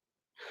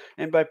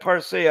 And by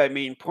parse, I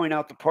mean point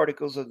out the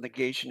particles of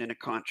negation in a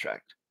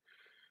contract,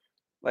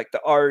 like the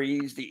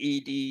REs,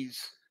 the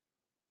EDs,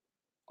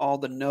 all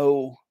the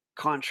no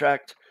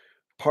contract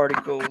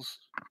particles.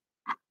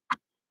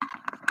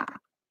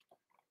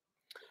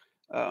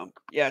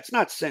 Yeah, it's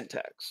not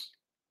syntax.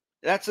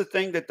 That's the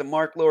thing that the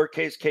Mark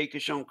lowercase k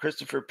Kishon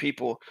Christopher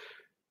people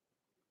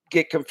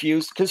get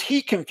confused, because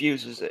he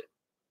confuses it.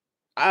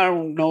 I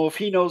don't know if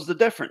he knows the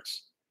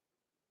difference.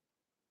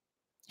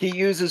 He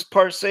uses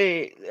parse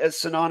as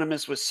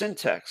synonymous with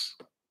syntax,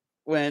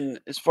 when,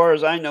 as far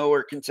as I know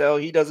or can tell,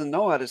 he doesn't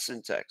know how to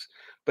syntax.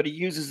 But he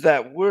uses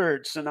that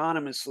word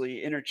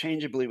synonymously,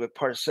 interchangeably with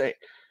parse.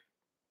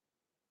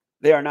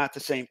 They are not the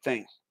same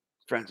thing,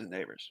 friends and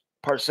neighbors.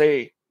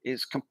 Parse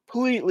is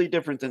completely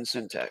different than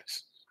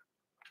syntax.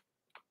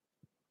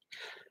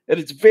 And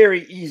it's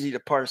very easy to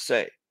parse.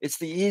 It's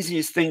the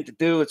easiest thing to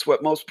do. It's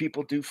what most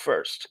people do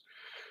first.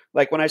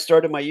 Like when I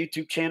started my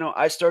YouTube channel,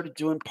 I started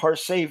doing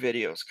parse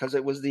videos because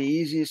it was the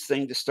easiest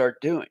thing to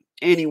start doing.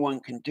 Anyone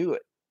can do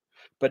it,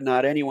 but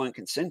not anyone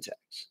can syntax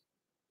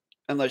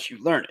unless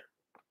you learn it.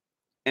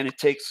 And it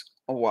takes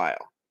a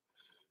while.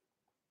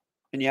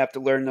 And you have to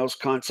learn those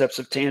concepts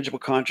of tangible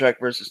contract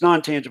versus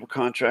non-tangible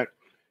contract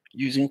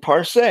using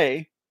parse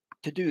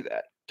to do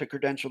that, to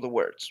credential the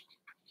words.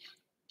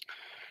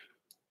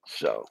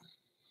 So,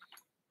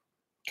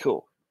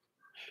 cool.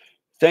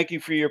 Thank you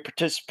for your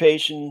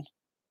participation,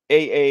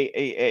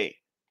 AAAA.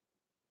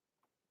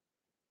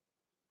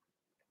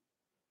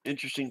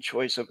 Interesting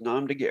choice of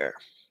nom de guerre.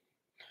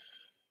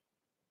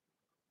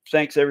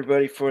 Thanks,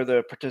 everybody, for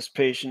the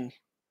participation. It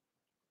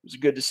was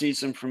good to see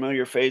some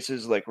familiar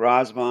faces like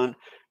Razvan,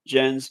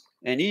 Jens,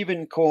 and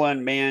even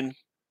 :man,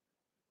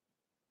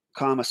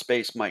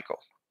 space Michael.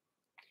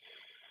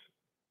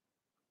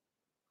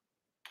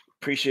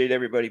 Appreciate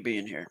everybody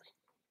being here.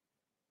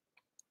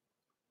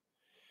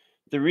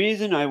 The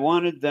reason I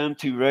wanted them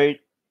to write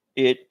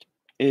it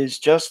is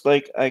just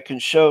like I can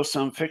show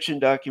some fiction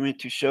document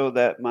to show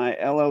that my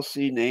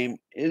LLC name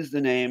is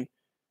the name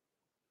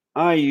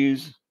I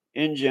use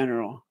in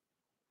general.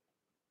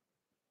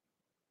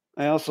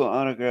 I also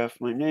autograph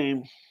my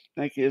name.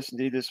 Thank you. Yes,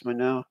 indeed, this is my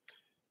now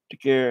de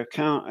guerre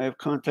account. I have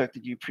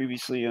contacted you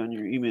previously on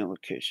your email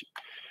location.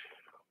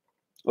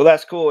 Well,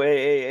 that's cool,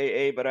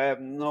 AAAA, but I have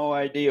no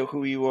idea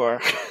who you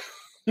are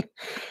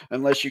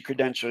unless you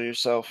credential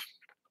yourself.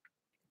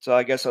 So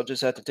I guess I'll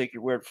just have to take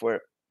your word for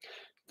it.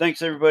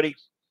 Thanks, everybody.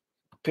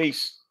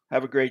 Peace.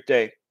 Have a great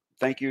day.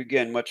 Thank you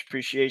again. Much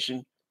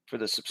appreciation for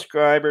the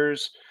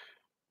subscribers,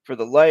 for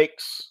the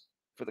likes,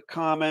 for the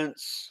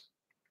comments.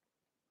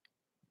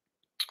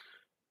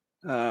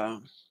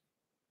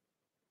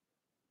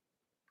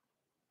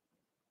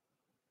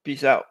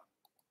 Peace out.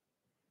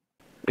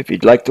 If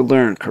you'd like to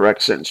learn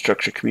correct sentence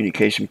structure,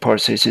 communication,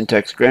 parse,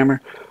 syntax,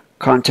 grammar,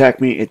 contact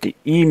me at the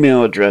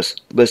email address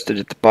listed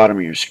at the bottom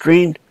of your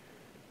screen.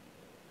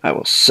 I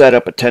will set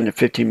up a 10 to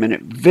 15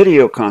 minute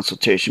video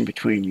consultation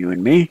between you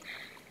and me.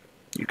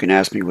 You can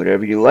ask me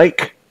whatever you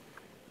like,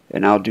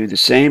 and I'll do the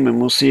same, and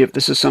we'll see if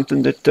this is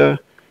something that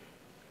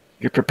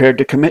you're prepared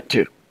to commit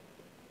to.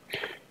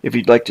 If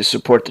you'd like to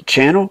support the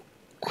channel,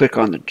 click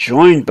on the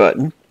join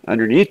button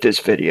underneath this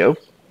video.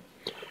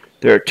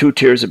 There are 2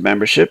 tiers of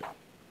membership.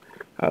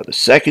 The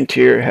second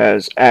tier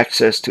has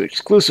access to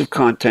exclusive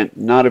content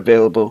not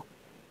available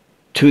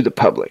to the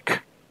public.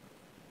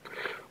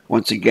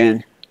 Once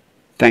again,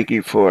 thank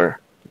you for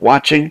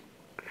watching.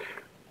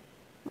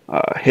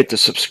 Hit the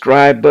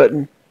subscribe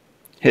button,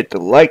 hit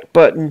the like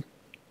button,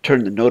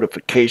 turn the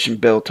notification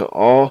bell to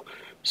all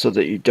so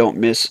that you don't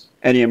miss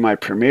any of my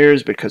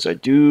premieres, because I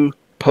do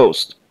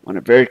post on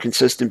a very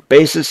consistent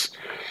basis.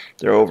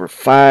 There are over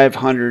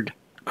 500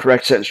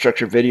 correct sentence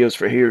structure videos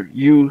for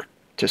you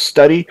to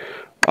study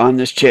on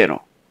this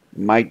channel.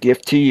 My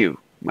gift to you,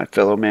 my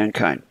fellow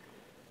mankind.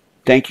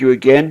 Thank you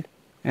again,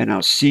 and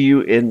I'll see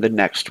you in the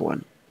next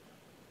one.